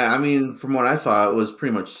 Okay. I mean, from what I saw, it was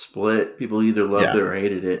pretty much split. People either loved it or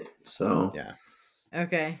hated it. So yeah.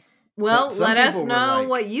 Okay. Well, let us know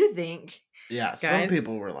what you think. Yeah, guys. Some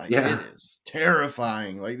people were like, "It is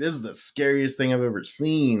terrifying. Like this is the scariest thing I've ever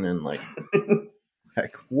seen," and like.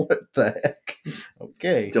 Heck, what the heck?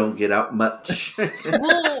 Okay. Don't get out much.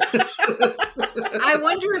 Well, I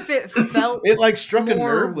wonder if it felt it like struck a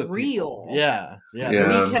nerve with real. People. Yeah.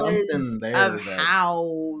 Because something there of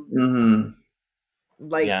how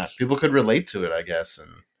like people could relate to it, I guess, and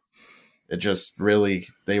it just really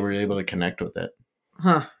they were able to connect with it.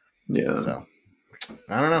 Huh. Yeah. So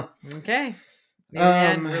I don't know. Okay. Maybe they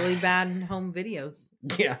had really bad home videos.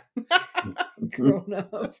 Yeah. Grown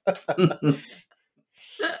up.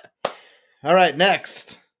 All right,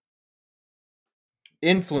 next.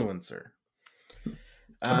 Influencer.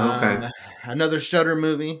 Okay. Another Shudder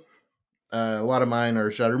movie. A lot of mine are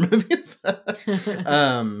Shudder movies.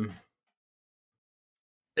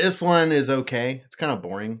 This one is okay. It's kind of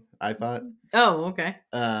boring, I thought. Oh, okay.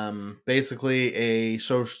 Basically a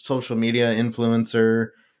social media influencer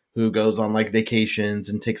who goes on like vacations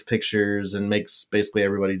and takes pictures and makes basically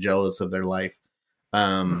everybody jealous of their life.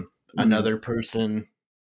 Another person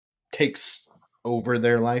takes over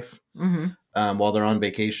their life while they're on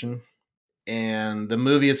vacation. And the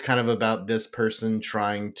movie is kind of about this person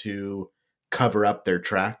trying to cover up their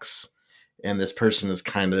tracks. And this person is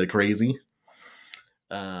kind of crazy.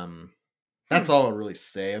 That's all I'll really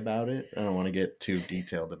say about it. I don't want to get too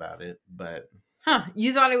detailed about it, but...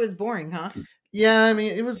 You thought it was boring, huh? Yeah, I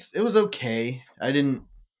mean, it was okay. It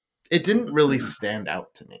didn't really stand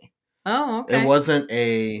out to me. Oh, okay. It wasn't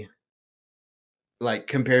like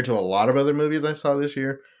compared to a lot of other movies I saw this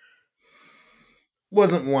year,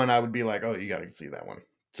 wasn't one I would be like, oh, you got to see that one.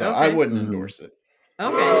 So I wouldn't endorse it.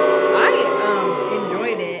 Okay. I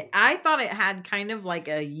enjoyed it. I thought it had kind of like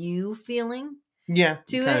a You feeling. Yeah,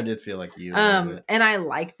 to it it. Kind of did feel like You. And I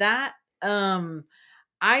like that.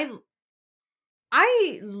 I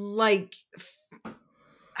like,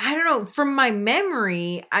 I don't know, from my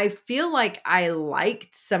memory, I feel like I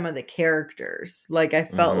liked some of the characters. Like I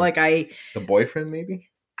felt like the boyfriend, maybe?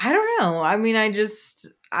 I don't know. I mean, I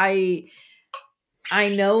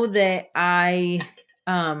know that I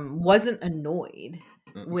wasn't annoyed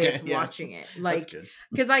with watching it. Like,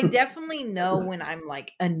 because I definitely know when I'm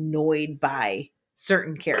like annoyed by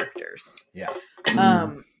certain characters. Yeah.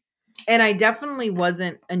 And I definitely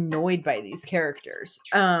wasn't annoyed by these characters.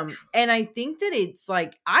 And I think that it's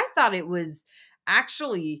like, I thought it was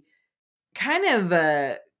actually kind of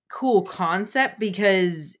a cool concept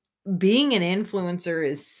because being an influencer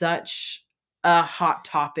is such a hot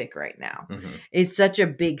topic right now. It's such a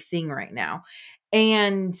big thing right now.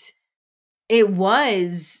 And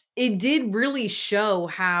it did really show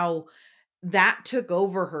how that took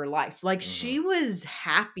over her life. Like she was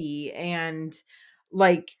happy and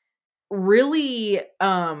like really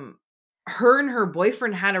her and her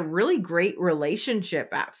boyfriend had a really great relationship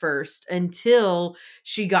at first until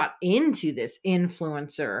she got into this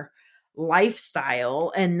influencer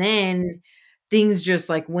lifestyle, and then things just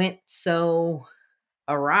like went so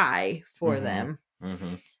awry for them.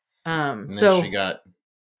 And so then she got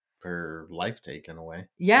her life taken away.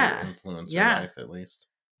 Yeah. Influencer life, at least.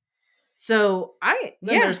 So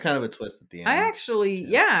there's kind of a twist at the end. I actually,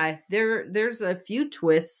 there's a few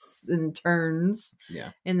twists and turns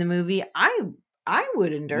in the movie. I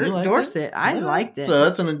would endorse it. I liked it. So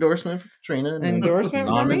that's an endorsement for Katrina. An endorsement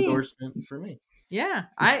for me. Non-endorsement for me. Yeah.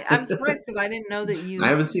 I'm surprised because I didn't know that you... I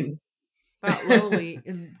haven't seen it. Thought lowly.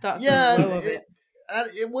 Thought low of it.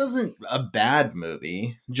 It wasn't a bad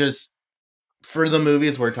movie. Just for the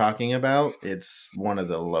movies we're talking about, it's one of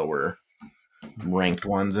the lower ranked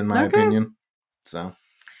ones in my opinion. So,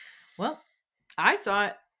 well, I saw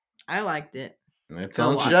it. I liked it. It's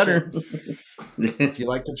on Shudder. If you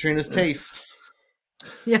like Katrina's taste.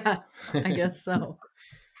 Yeah, I guess so.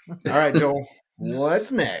 All right, Joel.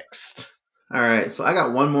 What's next? All right, so I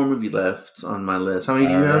got one more movie left on my list. How many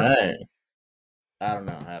do you have? Right. I don't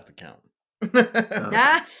know. I have to count.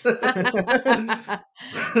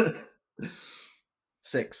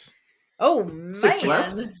 6. Oh man! 6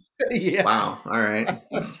 left. Yeah. Wow. All right.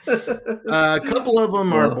 A couple of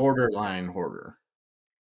them are borderline horror.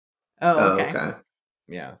 Oh, okay.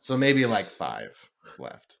 Yeah, so maybe like 5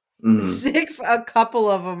 left. 6. A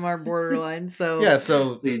couple of them are borderline. So yeah,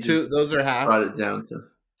 so 2. Those are half. Brought it down to.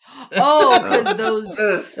 Because those.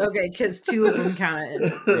 Okay, because 2 of them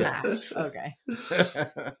counted half. Okay.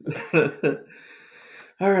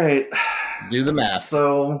 All right. Do the math.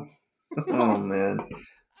 So, oh man.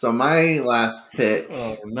 So my last pick.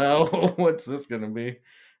 Oh no! What's this gonna be?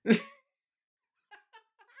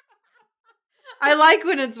 I like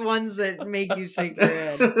when it's ones that make you shake your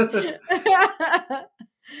head.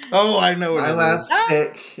 Oh, I know what my last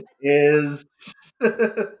pick is.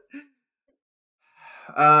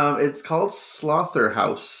 It's called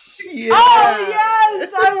Slaughterhouse. Yeah. Oh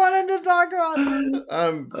yes, I wanted to talk about this.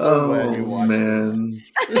 I'm so glad you watched this.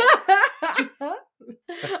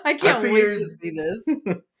 I can't wait to see this.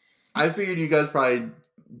 I figured you guys probably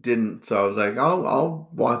didn't, so I was like, I'll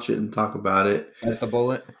watch it and talk about it. At the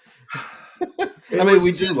bullet. I mean,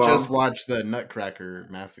 we did just watch the Nutcracker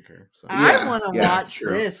Massacre. So. I want to watch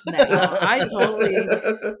this now. I totally.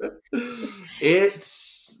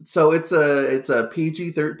 It's a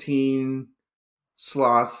PG-13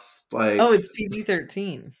 sloth. Like, oh, it's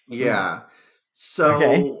PG-13. Yeah.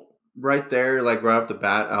 So right there, like right off the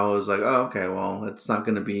bat, I was like, oh, okay, well, it's not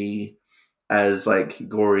going to be as like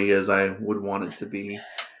gory as I would want it to be.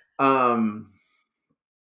 The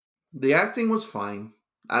acting was fine.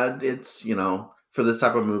 It's, for this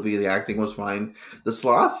type of movie, the acting was fine. The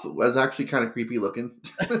sloth was actually kind of creepy looking.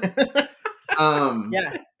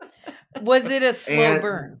 Yeah. Was it a slow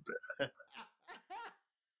burn?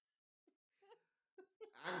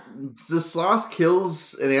 The sloth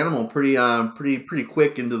kills an animal pretty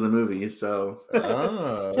quick into the movie, so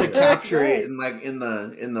to capture it in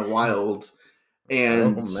the wild,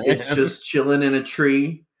 and it's just chilling in a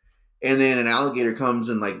tree, and then an alligator comes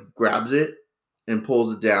and like grabs it and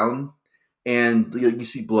pulls it down, and you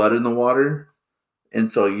see blood in the water,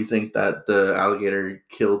 and so you think that the alligator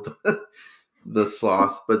killed the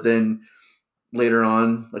sloth, but then later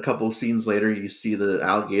on, a couple of scenes later, you see the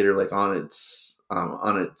alligator like on its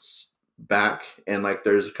back, and like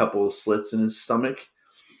there's a couple of slits in his stomach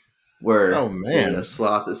where the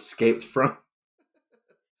sloth escaped from.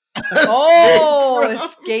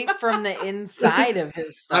 Escaped from the inside of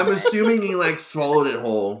his stomach. I'm assuming he like swallowed it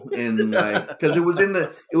whole, and like because it was in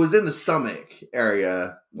the stomach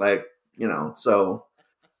area, like so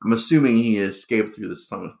I'm assuming he escaped through the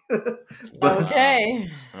stomach.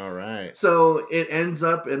 Okay. All right. So it ends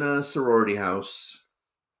up in a sorority house,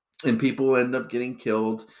 and people end up getting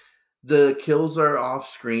killed. The kills are off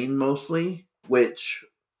screen mostly, which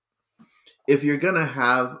if you're going to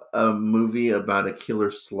have a movie about a killer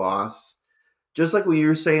sloth, just like what you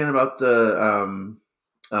were saying about the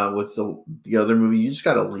with the other movie, you just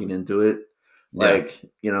got to lean into it. Yeah. Like,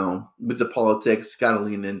 with the politics, got to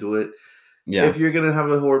lean into it. Yeah. If you're going to have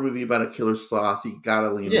a horror movie about a killer sloth, you got to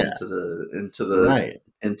lean into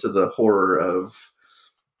the horror of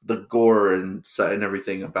the gore and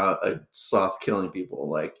everything about a sloth killing people.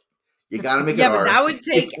 Like, you got to make it hard. Yeah, but that would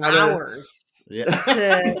take hours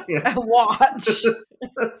to watch.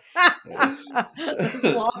 The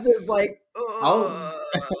sloth is like,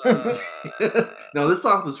 no, this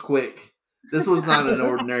sloth was quick. This was not an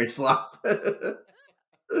ordinary sloth.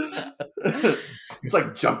 It's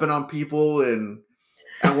like jumping on people, and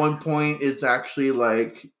at one point it's actually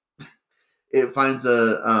like it finds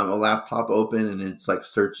a laptop open, and it's like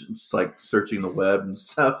searching the web and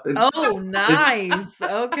stuff. And nice.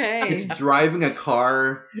 Okay. It's driving a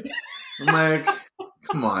car. I'm like,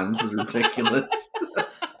 come on, this is ridiculous.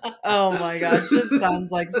 Oh my gosh, this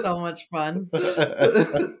sounds like so much fun.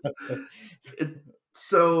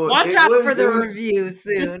 So watch out for the review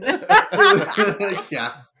soon.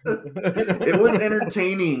 Yeah. It was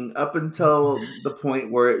entertaining up until the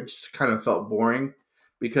point where it just kind of felt boring,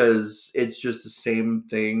 because it's just the same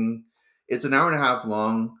thing. It's an hour and a half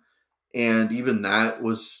long, and even that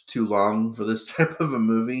was too long for this type of a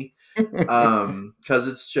movie.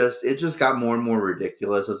 Because it just got more and more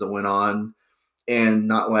ridiculous as it went on, and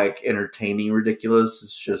not like entertaining ridiculous.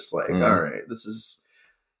 It's just like, all right, this is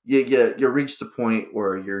you reach the point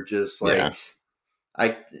where you're just like,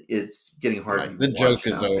 it's getting hard. Like, the joke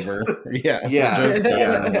is over. Yeah. Yeah. The joke's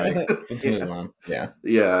done. Like, let's move on. Yeah.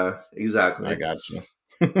 Yeah, exactly. I got you.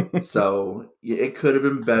 So it could have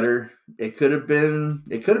been better. It could have been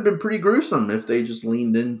pretty gruesome if they just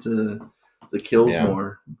leaned into the kills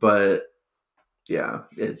more. But yeah,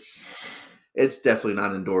 it's definitely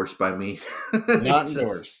not endorsed by me. Not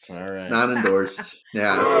endorsed. All right. Not endorsed.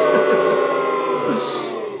 Yeah.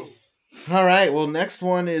 All right. Well, next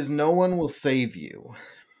one is No One Will Save You.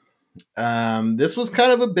 This was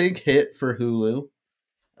kind of a big hit for Hulu.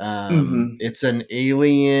 It's an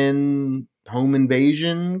alien home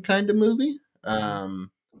invasion kind of movie.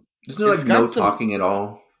 There's no talking at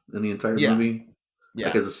all in the entire movie. Yeah.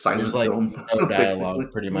 Like it's a silent film. No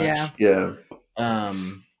dialogue, pretty much. Yeah.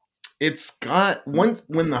 It's got when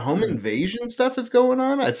the home invasion stuff is going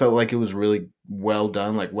on, I felt like it was really well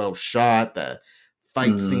done, like well shot. The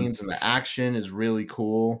fight scenes and the action is really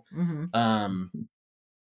cool.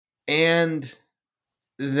 And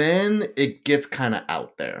then it gets kind of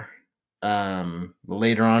out there.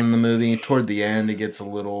 Later on in the movie, toward the end, it gets a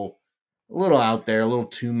little out there, a little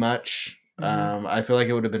too much. I feel like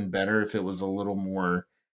it would have been better if it was a little more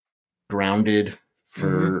grounded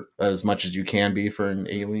for as much as you can be for an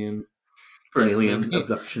alien. For an alien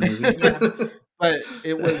abduction movie. But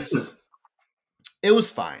it was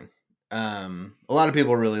fine. A lot of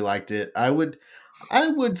people really liked it. I would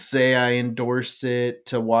say I endorse it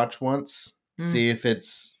to watch once, see if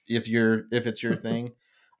it's your thing.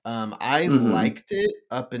 I liked it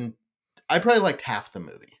I probably liked half the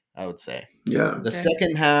movie, I would say. Yeah. The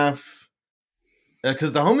second half,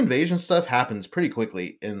 because the home invasion stuff happens pretty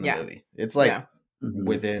quickly in the movie. It's like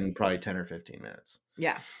within probably 10 or 15 minutes.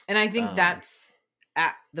 Yeah. And I think that's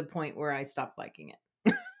at the point where I stopped liking it.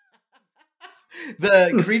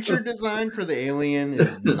 The creature design for the alien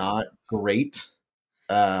is not great.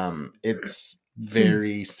 It's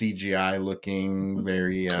very CGI looking,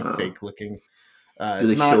 very fake looking. Do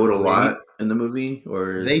they show it a lot in the movie,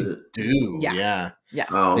 or they do? Yeah.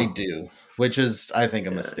 Oh. They do, which is, I think,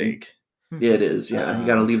 a mistake. Yeah, it is. Yeah, you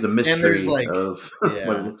got to leave the mystery of what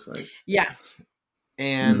it looks like. Yeah,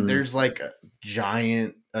 and there's like a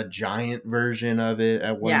giant version of it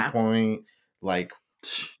at one point, like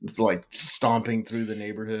stomping through the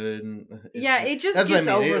neighborhood. And it just gets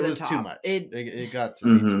over the top. It was too much. It got to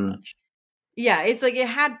be too much. Yeah, it's like it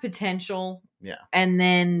had potential. Yeah. And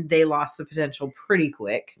then they lost the potential pretty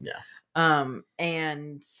quick. Yeah.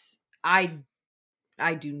 And I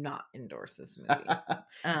do not endorse this movie.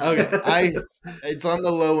 Okay. It's on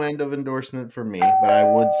the low end of endorsement for me, but I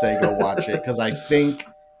would say go watch it because I think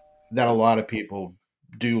that a lot of people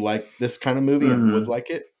do like this kind of movie and would like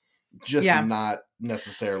it. Just not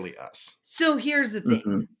necessarily us. So here's the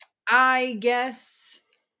thing. I guess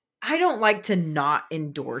I don't like to not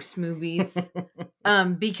endorse movies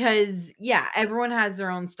because everyone has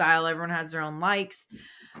their own style. Everyone has their own likes.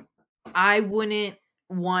 I wouldn't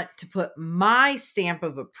want to put my stamp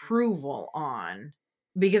of approval on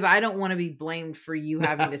because I don't want to be blamed for you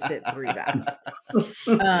having to sit through that.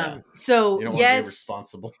 So you don't want to be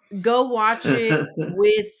responsible. Go watch it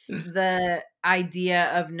with the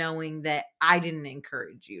idea of knowing that I didn't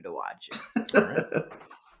encourage you to watch it. All right.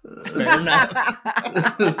 Fair enough.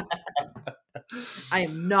 I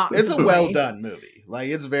am not. It's a well done movie. Like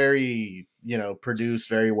it's very, produced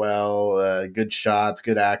very well. Good shots,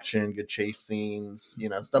 good action, good chase scenes.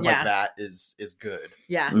 Stuff like that is good.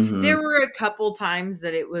 Yeah, there were a couple times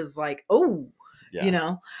that it was like, and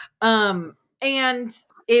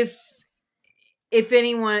if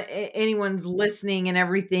anyone's listening and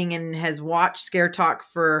everything and has watched Scare Talk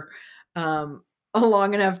for a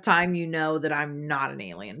long enough time, that I'm not an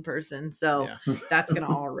alien person. So that's going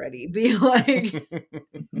to already be like,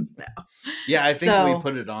 no. Yeah, I think we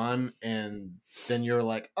put it on and then you're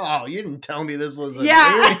like, oh, you didn't tell me this was an alien.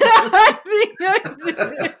 I think I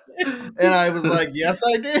did. And I was like, yes,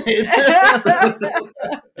 I did.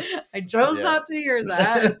 I chose not to hear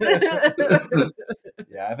that.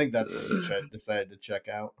 Yeah, I think that's what we decided to check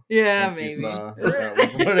out. Yeah, maybe. You saw that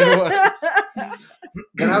was what it was.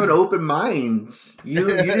 Gotta have an open mind. You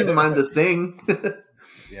didn't mind the thing.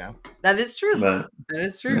 Yeah. That is true. That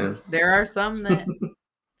is true. Yeah. There are some that...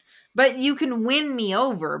 But you can win me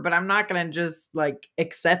over, but I'm not going to just,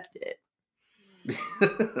 accept it.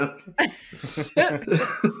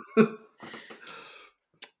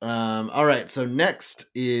 All right, so next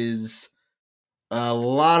is a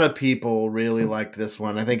lot of people really liked this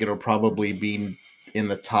one. I think it'll probably be in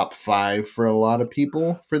the top 5 for a lot of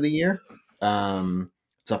people for the year.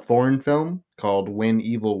 It's a foreign film called When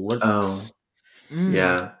Evil Lurks. Oh,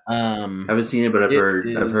 yeah. I haven't seen it, but I've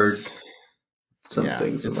heard some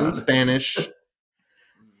things. It's in Spanish.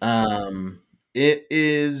 It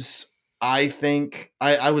is. I think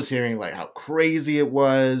I was hearing how crazy it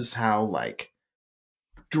was, how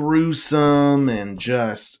gruesome and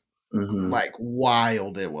just like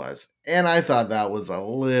wild it was. And I thought that was a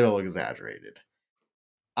little exaggerated.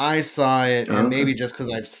 I saw it, and maybe just because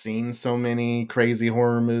I've seen so many crazy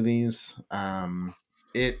horror movies, I mean,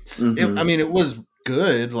 it was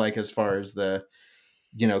good, like as far as the,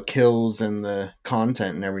 kills and the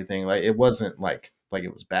content and everything. Like it wasn't like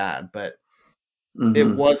it was bad, but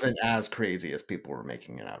it wasn't as crazy as people were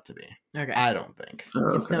making it out to be. Okay, I don't think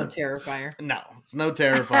it's no Terrifier. No, it's no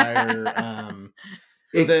Terrifier.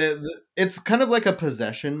 It's kind of like a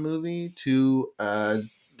possession movie to a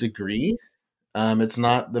degree. It's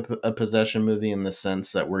not a possession movie in the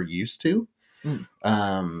sense that we're used to.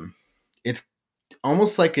 It's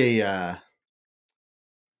almost like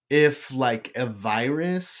if like a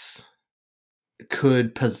virus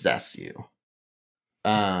could possess you.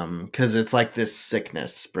 Because it's like this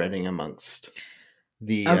sickness spreading amongst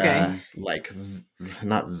the like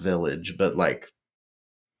not village, but like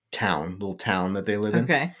little town that they live in.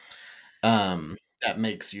 Okay. That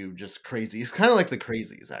makes you just crazy. It's kind of like the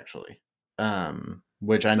Crazies, actually.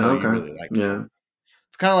 Which I know you really like. Yeah,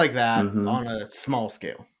 it's kind of like that on a small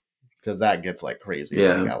scale, because that gets like crazy,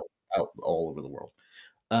 like, out all over the world.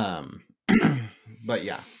 But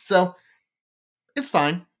yeah, so it's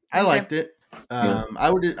fine. I liked it. I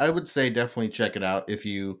would say definitely check it out if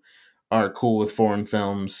you are cool with foreign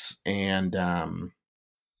films and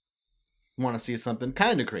want to see something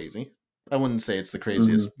kind of crazy. I wouldn't say it's the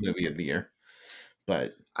craziest movie of the year,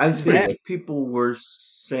 but I think people were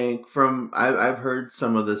saying I've heard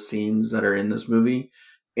some of the scenes that are in this movie,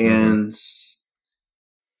 and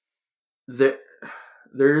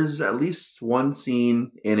there's at least one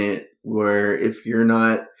scene in it where if you're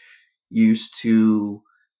not used to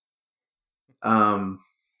a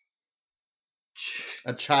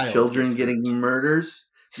child children getting murdered,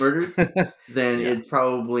 then it's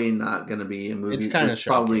probably not going to be a movie. It's kind of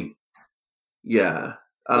shocking. It's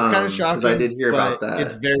kind of shocking. I did hear about that.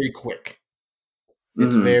 It's very quick.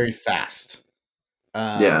 It's very fast.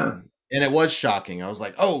 And it was shocking. I was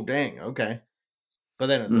like, "Oh, dang, okay." But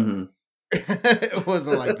then it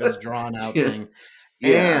wasn't like this drawn out thing.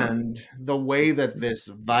 And the way that this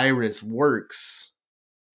virus works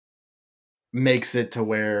makes it to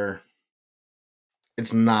where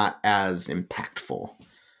it's not as impactful.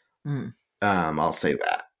 I'll say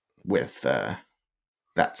that with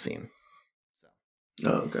that scene.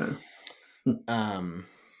 Okay.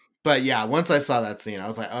 But yeah, once I saw that scene, I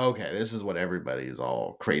was like, oh, okay, this is what everybody's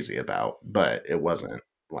all crazy about. But it wasn't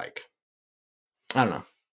like, I don't know. It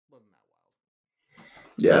wasn't that wild.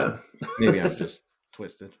 Yeah. Maybe I'm just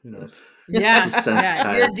twisted. Who knows? Yeah. You're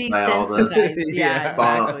desensitized.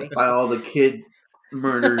 By all the kid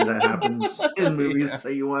murder that happens in movies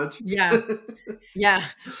that you watch. Yeah.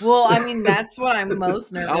 Well, I mean, that's what I'm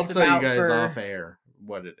most nervous about. I'll tell you guys off air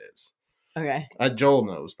what it is. Okay. Joel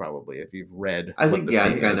knows probably if you've read. I think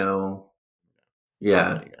I know.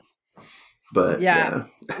 Yeah. But yeah.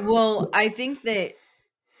 Well, I think that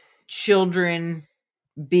children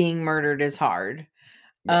being murdered is hard.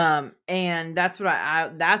 And that's what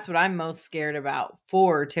I'm most scared about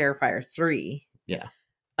for Terrifier 3. Yeah.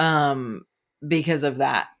 Because of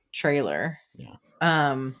that trailer. Yeah.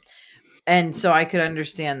 And so I could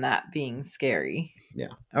understand that being scary.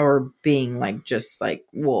 Yeah. Or being like, just like,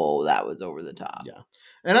 whoa, that was over the top. Yeah.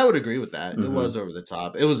 And I would agree with that. It was over the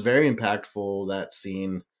top. It was very impactful, that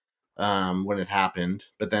scene, when it happened.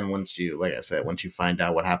 But then once you find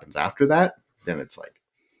out what happens after that, then it's like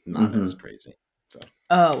not as crazy. So.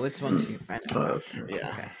 Oh, it's once you find out.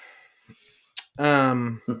 Yeah.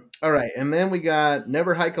 Okay. All right. And then we got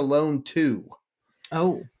Never Hike Alone 2.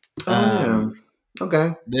 Oh. Okay.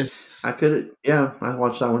 I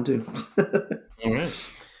watched that one too. All right.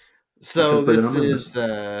 So this is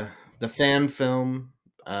the fan film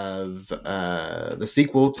of the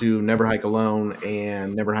sequel to Never Hike Alone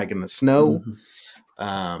and Never Hike in the Snow.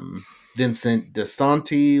 Vincent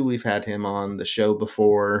DiSanti, we've had him on the show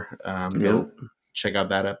before. Go check out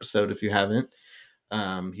that episode if you haven't.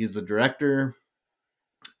 He's the director,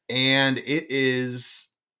 and it is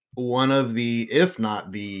one of the, if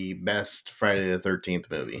not the best Friday the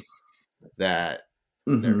 13th movie that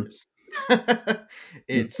there is.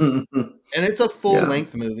 It's a full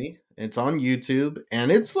length movie. It's on YouTube,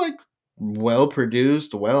 and it's like well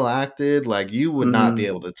produced, well acted. Like you would not be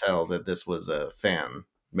able to tell that this was a fan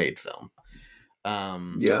made film.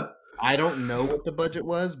 I don't know what the budget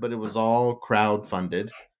was, but it was all crowd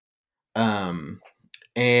funded. And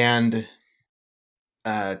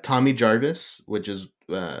Tommy Jarvis, which is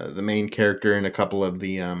the main character in a couple of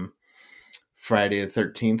the Friday the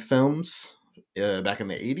 13th films back in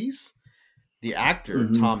the 80s. The actor,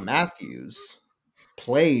 Tom Matthews,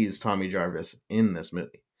 plays Tommy Jarvis in this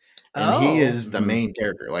movie. And he is the main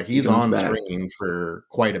character. Like, he's on screen for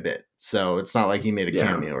quite a bit. So it's not like he made a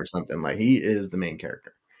cameo or something. Like, he is the main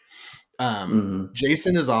character.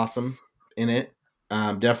 Jason is awesome in it.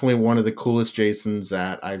 Definitely one of the coolest Jasons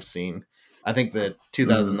that I've seen. I think the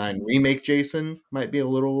 2009 remake Jason might be a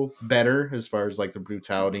little better as far as like the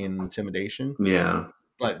brutality and intimidation. Yeah.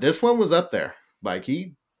 But this one was up there. Like,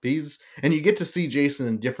 he's, and you get to see Jason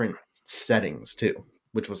in different settings too,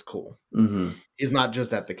 which was cool. He's not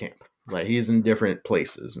just at the camp. Like, he's in different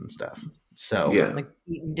places and stuff. So like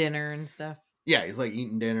eating dinner and stuff. Yeah, he's like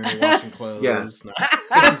eating dinner, washing clothes. Yeah, his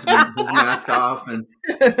mask off and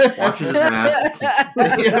washes his mask.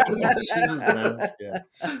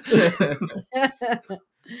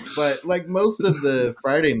 But like most of the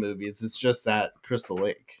Friday movies, it's just at Crystal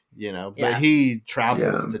Lake, you know. But he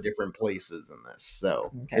travels to different places in this,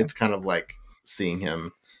 so it's kind of like seeing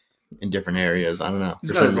him in different areas. I don't know.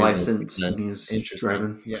 He's got his license and he's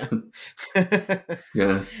driving. Yeah.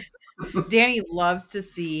 Yeah. Danny loves to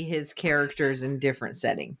see his characters in different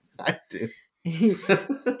settings. I do.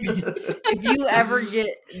 If you ever get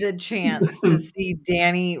the chance to see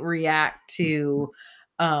Danny react to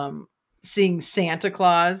seeing Santa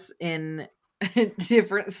Claus in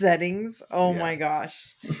different settings, my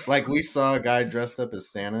gosh. Like, we saw a guy dressed up as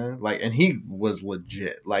Santa, like, and he was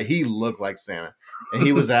legit. Like, he looked like Santa. And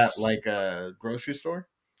he was at like a grocery store.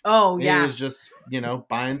 Oh, yeah. He was just,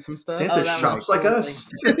 buying some stuff. Santa shops like us.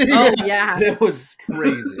 Oh, yeah. It was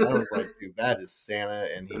crazy. I was like, dude, that is Santa,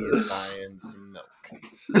 and he is buying some milk.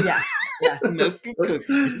 Yeah. Milk and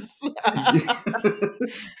cookies.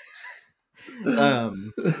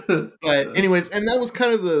 But anyways, and that was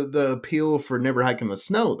kind of the appeal for Never Hike in the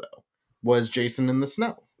Snow, though, was Jason in the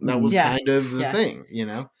snow. That was kind of the thing,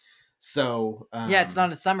 So it's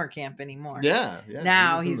not a summer camp anymore. Yeah.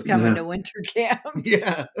 Now he's coming to winter camp.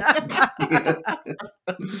 Yeah.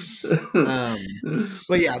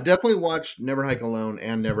 But yeah, definitely watch Never Hike Alone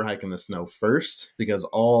and Never Hike in the Snow first, because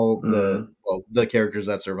all the characters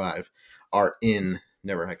that survive are in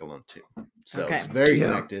Never Hike Alone too. So it's very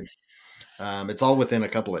connected. It's all within a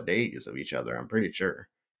couple of days of each other, I'm pretty sure.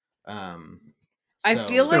 I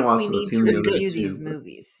feel like we need to review these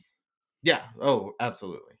movies. Yeah. Oh,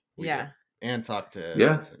 absolutely. And talk to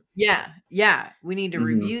Vincent. Yeah. We need to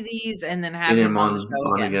review these and then have him on the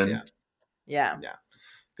show again. Yeah.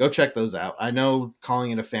 Go check those out. I know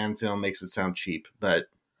calling it a fan film makes it sound cheap, but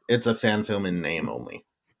it's a fan film in name only.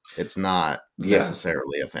 It's not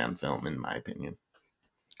necessarily a fan film, in my opinion,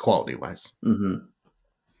 quality wise.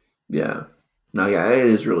 Yeah. No, it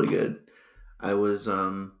is really good. I was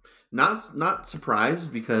not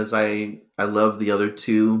surprised because I love the other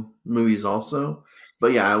two movies also.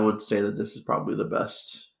 But I would say that this is probably the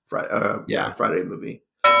best Friday movie.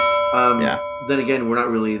 Then again, we're not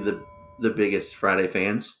really the biggest Friday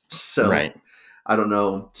fans, so I don't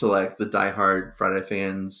know to like the diehard Friday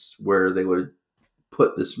fans where they would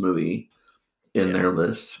put this movie in their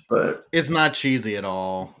list. But it's not cheesy at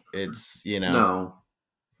all. It's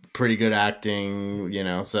pretty good acting,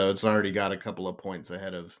 so it's already got a couple of points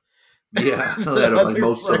ahead of. Like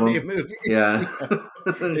most of them. Movies. Yeah.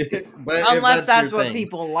 But unless that's what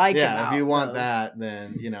people like. If you want that,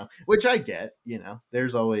 then which I get.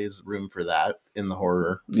 There's always room for that in the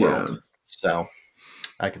horror world, so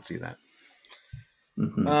I could see that.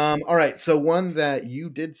 All right, so one that you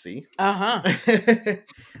did see,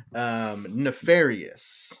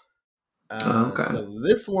 Nefarious. So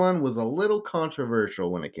this one was a little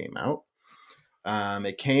controversial when it came out.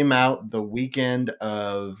 It came out the weekend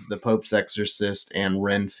of The Pope's Exorcist and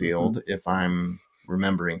Renfield, if I'm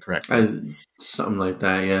remembering correctly. Something like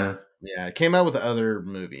that, yeah. Yeah, it came out with other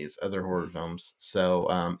movies, other horror films.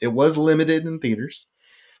 So it was limited in theaters,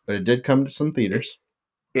 but it did come to some theaters.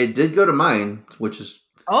 It did go to mine, which is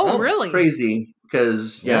really crazy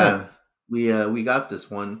because we got this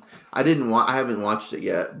one. I haven't watched it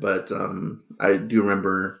yet, but I do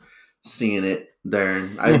remember seeing it there,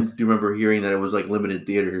 and I do remember hearing that it was like limited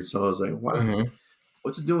theater, so I was like, wow,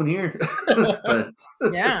 what's it doing here? But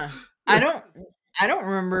I don't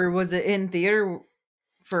remember, was it in theater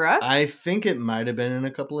for us? I think it might have been in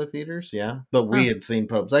a couple of theaters, but we had seen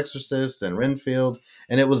Pope's Exorcist and Renfield,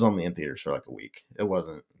 and it was only in theaters for like a week. It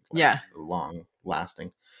wasn't long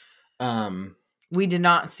lasting. We did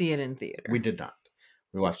not see it in theater. We did not.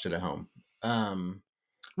 We watched it at home,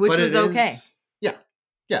 which was okay.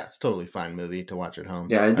 Yeah, it's a totally fine movie to watch at home.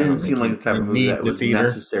 Yeah, it didn't seem like the type of movie that was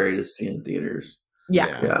necessary to see in theaters.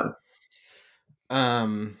 Yeah.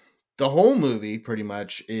 The whole movie pretty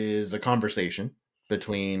much is a conversation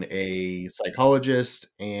between a psychologist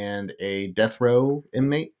and a death row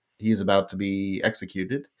inmate. He's about to be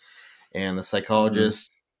executed, and the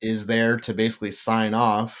psychologist is there to basically sign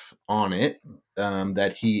off on it,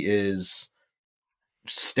 that he is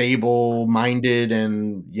stable minded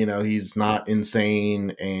and, you know, he's not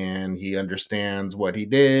insane and he understands what he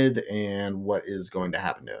did and what is going to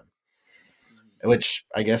happen to him, which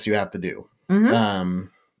I guess you have to do. Mm-hmm.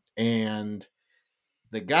 And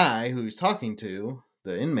the guy who he's talking to,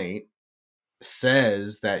 the inmate,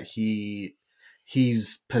 says that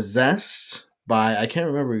he's possessed by, I can't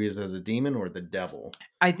remember if he says a demon or the devil.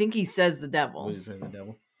 I think he says the devil. What does he say, the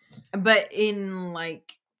devil? But in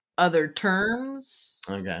like other terms,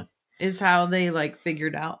 okay, is how they like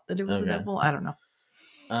figured out that it was the devil. I don't know.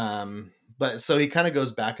 But so he kind of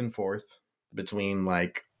goes back and forth between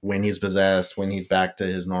like when he's possessed, when he's back to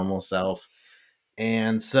his normal self.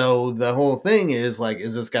 And so the whole thing is like,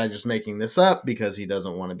 is this guy just making this up because he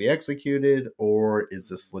doesn't want to be executed, or is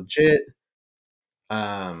this legit?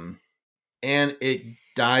 And it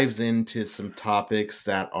dives into some topics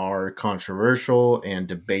that are controversial and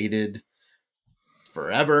debated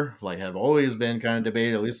forever, like have always been kind of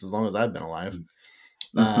debated, at least as long as I've been alive.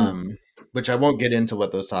 Which I won't get into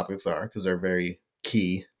what those topics are because they're very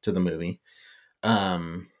key to the movie.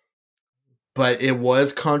 But it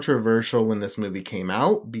was controversial when this movie came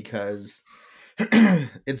out because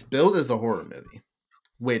it's billed as a horror movie,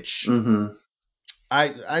 which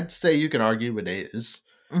I'd say you can argue it is,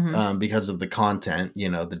 because of the content, you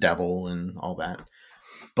know, the devil and all that.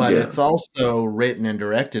 But it's also written and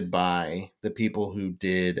directed by the people who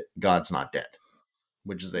did God's Not Dead,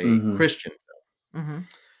 which is a Christian film.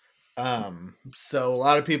 So a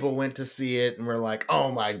lot of people went to see it and were like,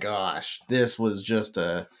 oh my gosh, this was just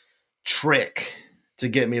a trick to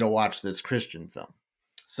get me to watch this Christian film.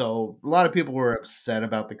 So a lot of people were upset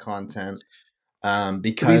about the content,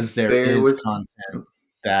 because there is content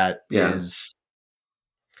that is,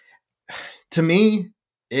 to me,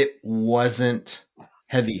 it wasn't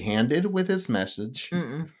heavy-handed with his message.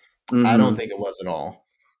 I don't think it was at all.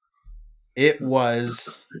 It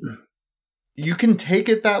was, you can take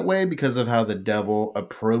it that way because of how the devil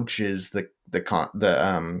approaches the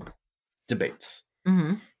debates.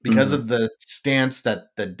 Because of the stance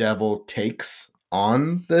that the devil takes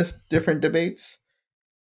on the different debates,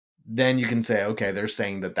 then you can say, okay, they're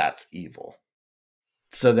saying that that's evil.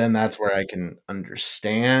 So then that's where I can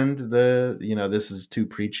understand the, you know, this is too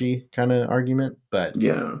preachy kind of argument. But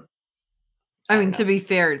I mean, to be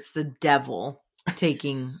fair, it's the devil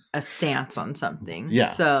taking a stance on something. Yeah.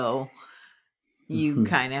 So you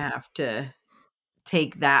kind of have to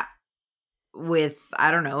take that with,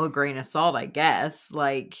 I don't know, a grain of salt, I guess.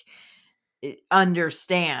 Like,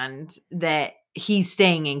 understand that he's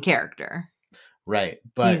staying in character. Right.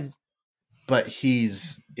 But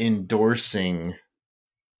he's endorsing,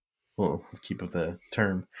 well, keep up the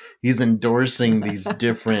term. He's endorsing these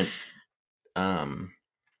different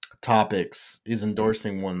topics. He's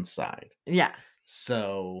endorsing one side. Yeah.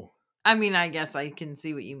 So I mean, I guess I can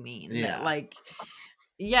see what you mean. Yeah. That, like,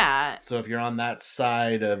 yeah. So if you're on that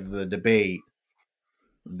side of the debate,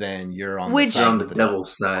 then you're on the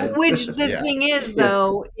devil's side. Which the thing is,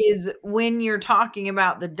 though, is when you're talking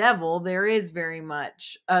about the devil, there is very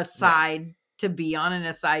much a side to be on and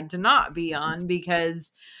a side to not be on,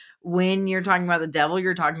 because when you're talking about the devil,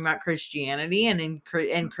 you're talking about Christianity, and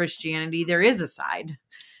in Christianity, there is a side.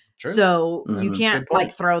 True. So you can't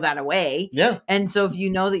like throw that away. Yeah. And so if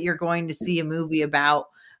you know that you're going to see a movie about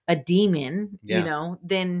a demon, you know,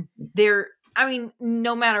 then I mean,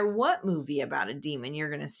 no matter what movie about a demon you're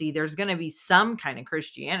going to see, there's going to be some kind of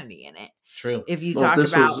Christianity in it. True. If you talk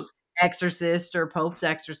about Exorcist or Pope's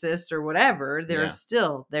Exorcist or whatever, there's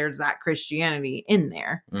that Christianity in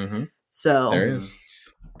there. So there is.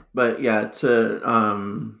 But yeah,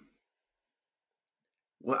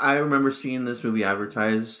 well, I remember seeing this movie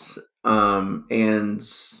advertised, and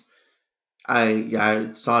I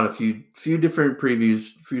saw a few different previews,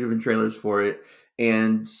 a few different trailers for it,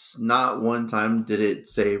 and not one time did it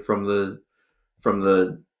say from the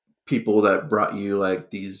people that brought you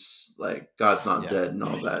like these, like God's Not Dead and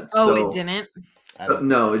all that. Oh, so, it didn't?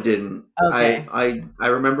 No, it didn't. Okay. I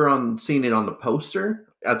remember seeing it on the poster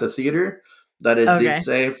at the theater that it did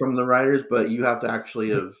say from the writers, but you have to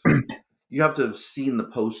actually have you have to have seen the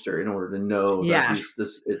poster in order to know that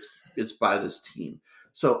it's by this team.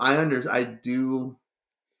 So I do,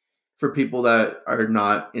 for people that are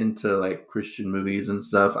not into like Christian movies and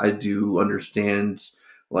stuff, I do understand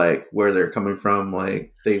like where they're coming from.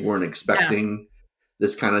 Like they weren't expecting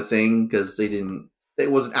this kind of thing because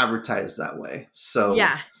it wasn't advertised that way. So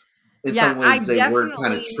in some ways they were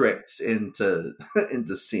kind of tricked into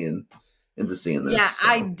seeing into seeing this. Yeah, so.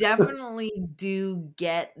 I definitely do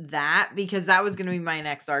get that, because that was going to be my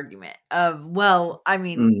next argument of, well, I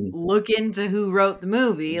mean, look into who wrote the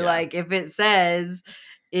movie. Yeah. Like, if it says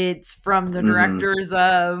it's from the directors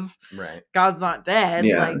of God's Not Dead,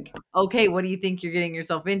 like, okay, what do you think you're getting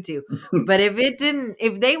yourself into? But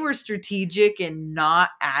if they were strategic and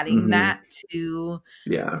not adding that to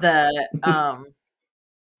the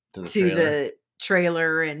the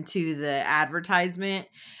trailer and to the advertisement,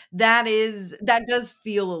 that does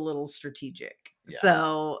feel a little strategic.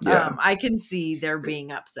 So I can see there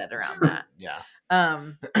being upset around that.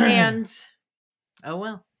 And oh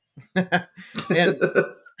well. And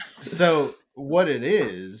so what it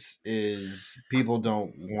is people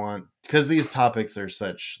don't want, because these topics are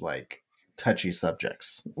such like touchy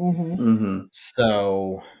subjects.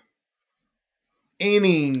 So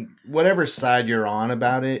whatever side you're on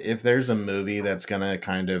about it, if there's a movie that's gonna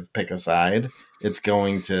kind of pick a side, it's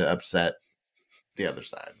going to upset the other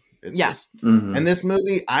side. It's just, and this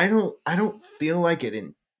movie, I don't feel like it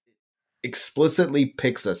explicitly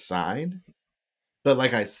picks a side, but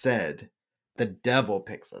like I said, the devil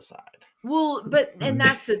picks a side. Well, and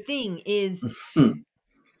that's the thing is,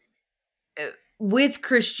 with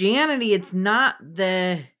Christianity, it's not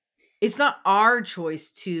our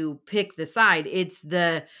choice to pick the side.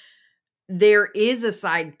 There is a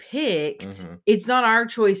side picked. It's not our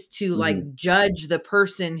choice to like judge the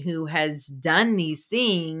person who has done these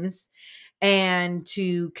things and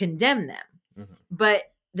to condemn them. But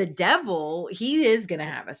the devil, he is going to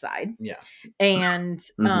have a side. Yeah. And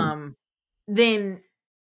then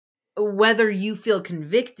whether you feel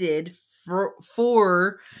convicted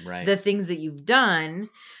for the things that you've done,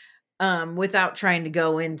 without trying to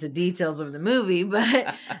go into details of the movie,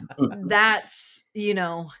 but that's,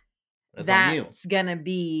 that's gonna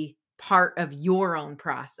be part of your own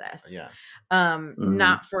process.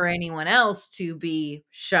 Not for anyone else to be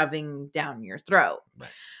shoving down your throat.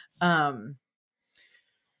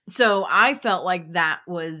 So I felt like that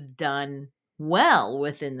was done well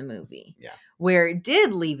within the movie. Where it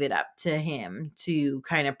did leave it up to him to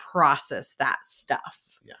kind of process that stuff.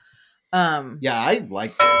 I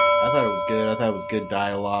liked it. I thought it was good. I thought it was good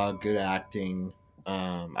dialogue, good acting.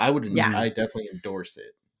 I definitely endorse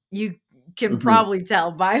it. You can probably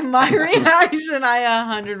tell by my reaction, I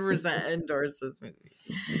 100% endorse this movie.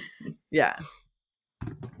 Yeah.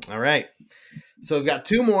 All right. So we've got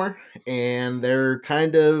two more, and they're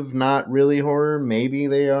kind of not really horror. Maybe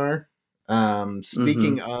they are.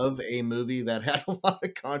 Speaking of a movie that had a lot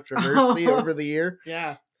of controversy over the year.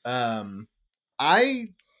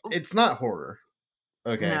 It's not horror.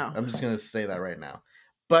 Okay. No. I'm just going to say that right now.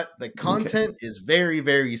 But the content is very,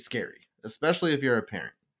 very scary, especially if you're a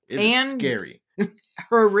parent. It's scary.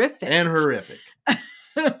 Horrific. And horrific.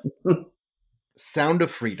 Sound of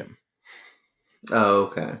Freedom. Oh,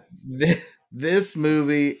 okay. This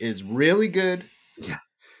movie is really good. Yeah.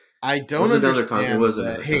 I don't understand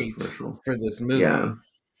the hate for this movie. Yeah.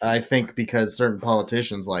 I think because certain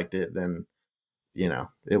politicians liked it, then,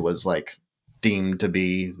 it was like deemed to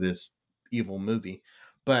be this evil movie.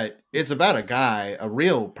 But it's about a guy, a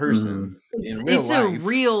real person in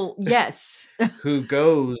real life. Yes. Who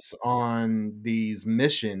goes on these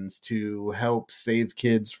missions to help save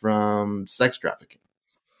kids from sex trafficking.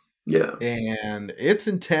 Yeah. And it's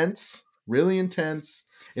intense, really intense.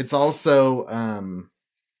 It's also,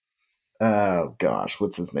 oh gosh,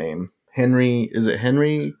 what's his name? Is it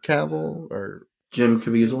Henry Cavill or Jim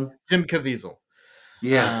Caviezel? Jim Caviezel.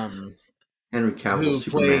 Yeah. Henry Cavill, who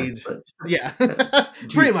Superman, played,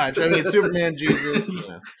 pretty much. I mean, Superman, Jesus.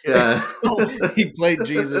 Yeah. He played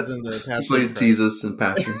Jesus in the Passion. He played Jesus in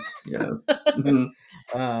Passion.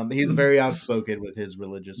 Yeah. He's very outspoken with his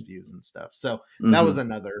religious views and stuff. So that was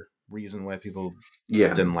another reason why people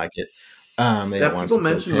didn't like it. People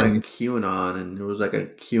mentioned like QAnon, and it was like a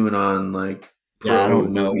QAnon like I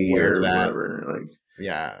don't know where that. Whatever. Like,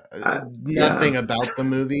 nothing about the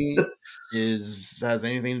movie has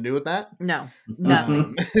anything to do with that. No,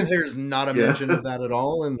 nothing. There's not a mention of that at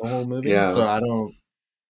all in the whole movie. Yeah. So I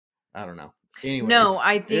don't know. Anyways, no,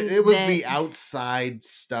 I think it was the outside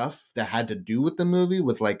stuff that had to do with the movie,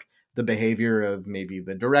 with like the behavior of maybe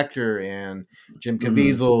the director and Jim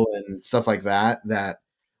Caviezel and stuff like that. That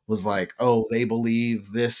was like, oh, they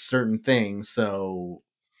believe this certain thing, so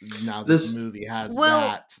now this movie has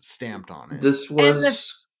that stamped on it. This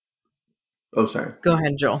was. Oh, sorry. Go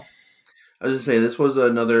ahead, Joel. I was just say this was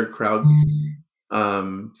another crowd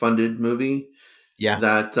funded movie. Yeah.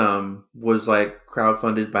 That was like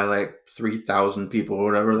crowdfunded by like 3,000 people or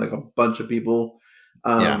whatever. Like a bunch of people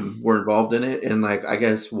were involved in it, and like I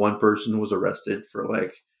guess one person was arrested for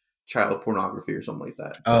like child pornography or something like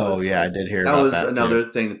that. So oh yeah, like, I did hear that about was that another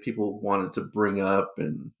too. thing that people wanted to bring up,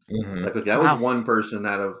 and like, okay, that Wow. was one person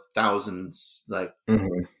out of thousands. Like,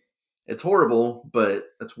 Mhm. it's horrible, but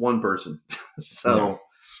it's one person. So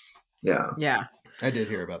Yeah. I did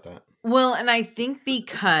hear about that. Well, and I think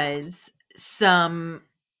because some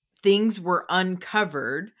things were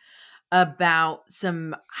uncovered about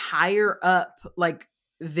some higher up, like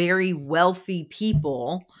very wealthy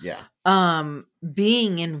people Yeah.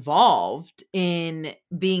 being involved in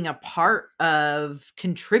being a part of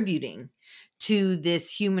contributing to this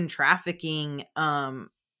human trafficking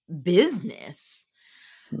business,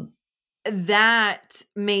 that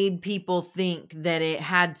made people think that it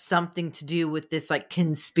had something to do with this like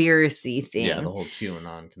conspiracy thing. Yeah, the whole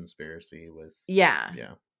QAnon conspiracy with yeah.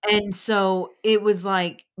 And so it was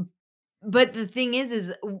like, but the thing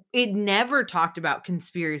is it never talked about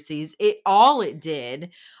conspiracies. All it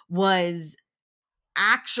did was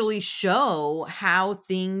actually show how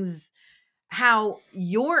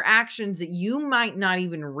your actions that you might not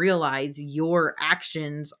even realize your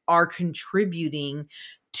actions are contributing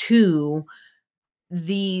to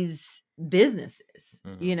these businesses.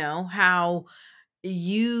 You know, how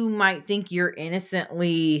you might think you're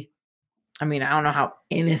innocently, I mean, I don't know how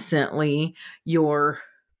innocently you're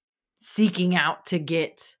seeking out to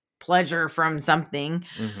get pleasure from something,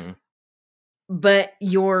 but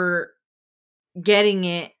you're getting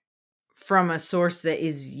it from a source that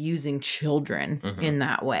is using children in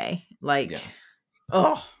that way. Like,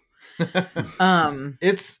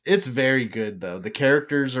 it's very good though. The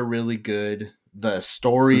characters are really good. The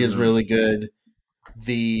story is really good.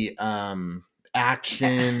 The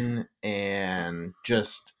action and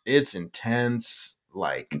just it's intense.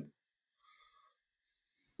 Like,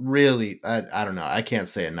 really, I don't know. I can't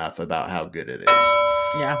say enough about how good it is.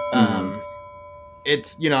 Yeah.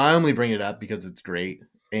 It's, you know, I only bring it up because it's great.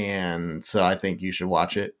 And so I think you should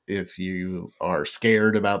watch it. If you are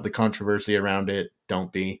scared about the controversy around it,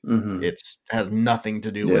 don't be. It's has nothing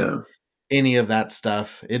to do with any of that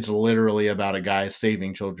stuff. It's literally about a guy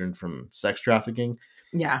saving children from sex trafficking.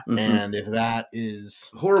 Yeah. And if that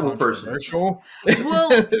is horrible controversial, well,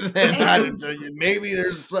 then maybe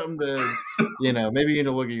there's something to, you know, maybe you need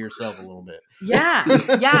to look at yourself a little bit. Yeah.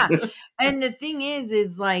 And the thing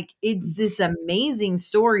is like, it's this amazing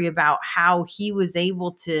story about how he was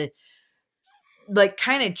able to like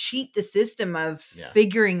kind of cheat the system of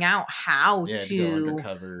figuring out how to go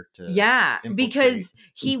undercover to because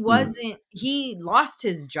he lost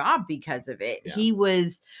his job because of it. He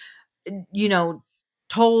was, you know,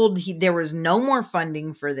 told there was no more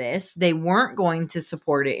funding for this. They weren't going to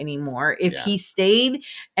support it anymore. If he stayed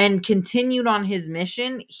and continued on his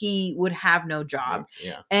mission, he would have no job.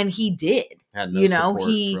 And he did. Had no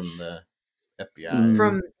support from the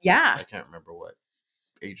FBI. I can't remember what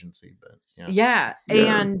agency, but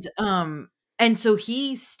and so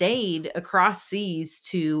he stayed across seas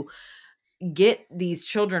to get these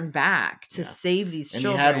children back, to save these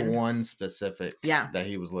children. And he had one specific that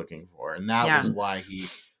he was looking for, and that was why he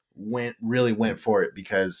went for it,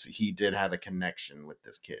 because he did have a connection with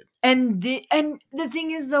this kid. And the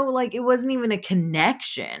thing is though, like, it wasn't even a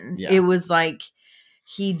connection. It was like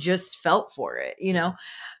he just felt for it, you know.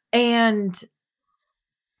 And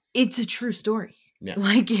it's a true story.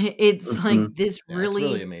 Like, it's like this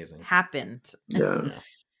really amazing happened.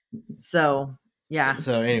 So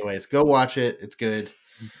So anyways, go watch it. It's good.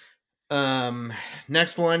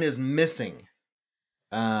 Next one is Missing.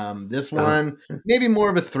 This one maybe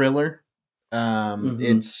more of a thriller.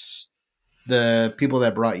 It's the people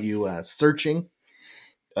that brought you Searching.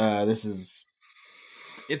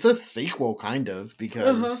 It's a sequel kind of,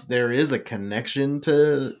 because there is a connection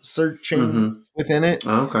to Searching within it.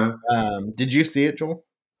 Okay. Did you see it, Joel?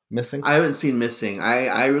 Missing? I haven't seen Missing.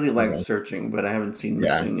 I really like Searching, but I haven't seen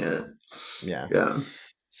Missing yet. Yeah.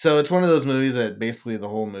 So it's one of those movies that basically the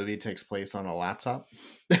whole movie takes place on a laptop.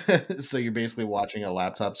 So you're basically watching a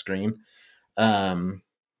laptop screen. And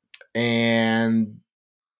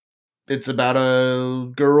it's about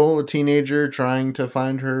a girl, a teenager, trying to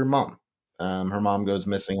find her mom. Her mom goes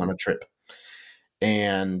missing on a trip.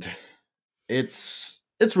 And it's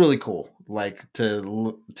really cool, like,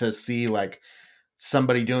 to see like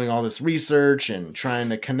somebody doing all this research and trying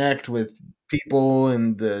to connect with people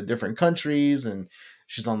in the different countries, and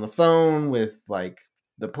she's on the phone with like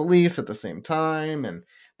the police at the same time, and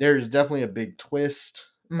there's definitely a big twist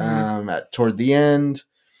toward the end.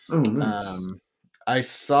 I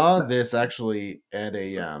saw this actually at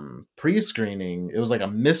a pre-screening. It was like a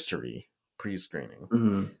mystery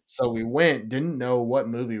pre-screening. So we went, didn't know what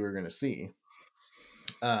movie we were going to see.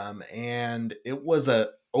 And it was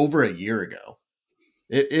over a year ago.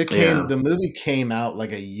 It came. The movie came out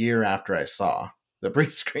like a year after I saw the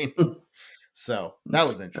pre-screening, so that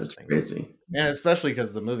was interesting. That's crazy, and especially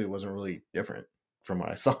because the movie wasn't really different from what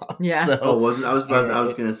I saw. Yeah. So, wasn't I was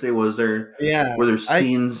going to say, were there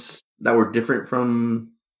scenes that were different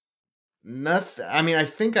from? Nothing. I mean, I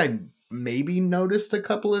think I maybe noticed a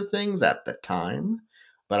couple of things at the time,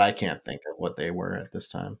 but I can't think of what they were at this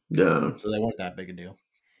time. Yeah. So they weren't that big a deal.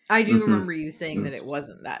 I do remember you saying that it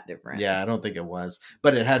wasn't that different. Yeah, I don't think it was,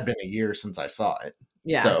 but it had been a year since I saw it.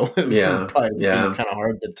 Yeah. So it would probably kind of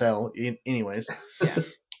hard to tell. Anyways. Yeah.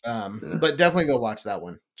 But definitely go watch that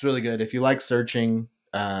one. It's really good. If you like searching,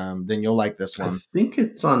 then you'll like this one. I think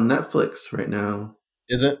it's on Netflix right now.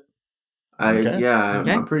 Is it?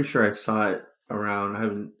 I'm pretty sure I saw it around. I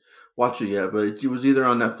haven't watched it yet, but it was either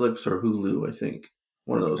on Netflix or Hulu, I think.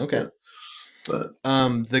 One of those two. But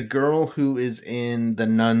the girl who is in The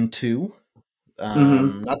Nun 2,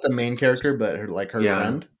 not the main character, but her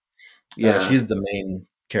friend. Yeah, she's the main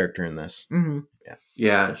character in this. Mm-hmm.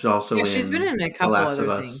 Yeah, she's also she's been in a couple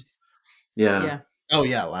other things. Yeah. Oh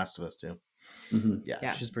yeah, Last of Us too. Mm-hmm.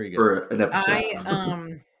 Yeah, she's pretty good for an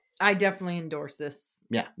episode. I definitely endorse this.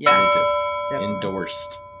 Yeah, me too. Definitely.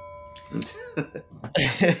 Endorsed.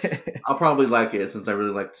 I'll probably like it since I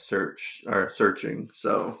really like searching.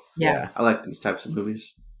 So yeah, I like these types of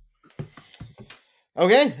movies.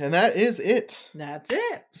 Okay, and that is it. That's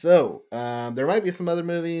it. So there might be some other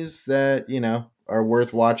movies that are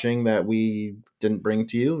worth watching that we didn't bring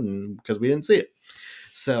to you, and because we didn't see it.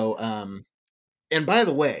 So, and by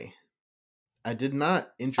the way, I did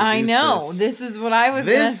not introduce. I know this is what I was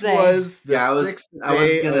going to say. This was the sixth day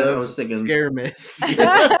I was thinking Scaremiss.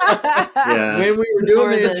 Yeah. When we were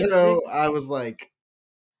doing the intro, I was like,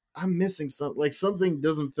 I'm missing something. Like something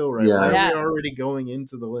doesn't feel right. Why are we already going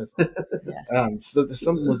into the list? So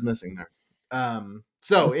something was missing there.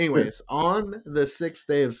 So, anyways, on the sixth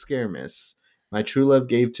day of Scaremiss, my true love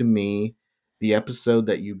gave to me the episode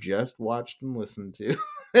that you just watched and listened to.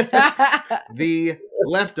 The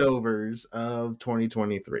leftovers of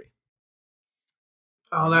 2023.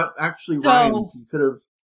 Oh, that actually Ryan, you could have.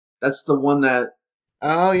 That's the one that.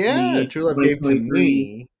 Oh yeah, True Love gave to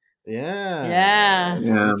me. Yeah.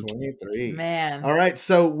 2023. Man. All right,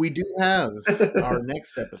 so we do have our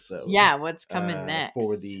next episode. Yeah, what's coming next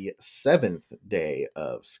for the 7th day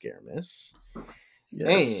of Scaremiss?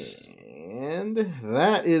 Yes. And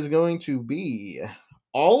that is going to be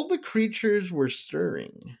All the Creatures Were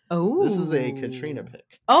Stirring. Oh, this is a Katrina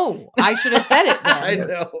pick. Oh, I should have said it then. I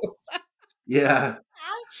know. Yeah.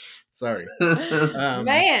 Sorry.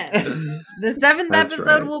 Man, the 7th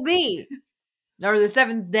episode will be, or the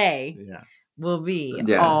 7th day will be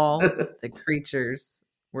All the Creatures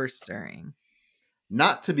Were Stirring.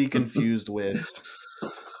 Not to be confused with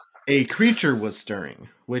A Creature Was Stirring,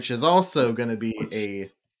 which is also going to be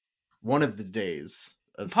one of the days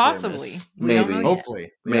of possibly. Maybe.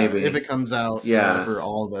 Hopefully. Maybe. If it comes out for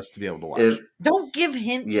all of us to be able to watch. Don't give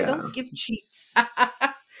hints. Don't give cheats.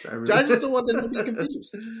 I just don't want them to be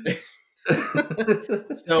confused.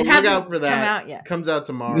 So look out for that. Comes out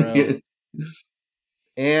tomorrow.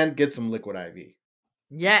 And get some Liquid IV.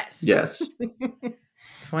 Yes.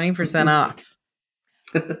 20% off.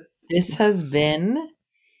 This has been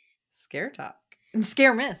Scare Talk.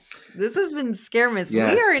 Scaremiss. This has been Scaremiss.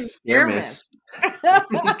 Yes, we are in Scaremiss.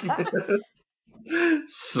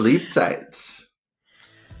 Sleep tight.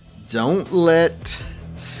 Don't let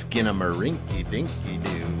Skinamarinky Dinky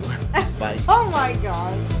do. Bye. Oh my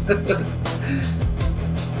god.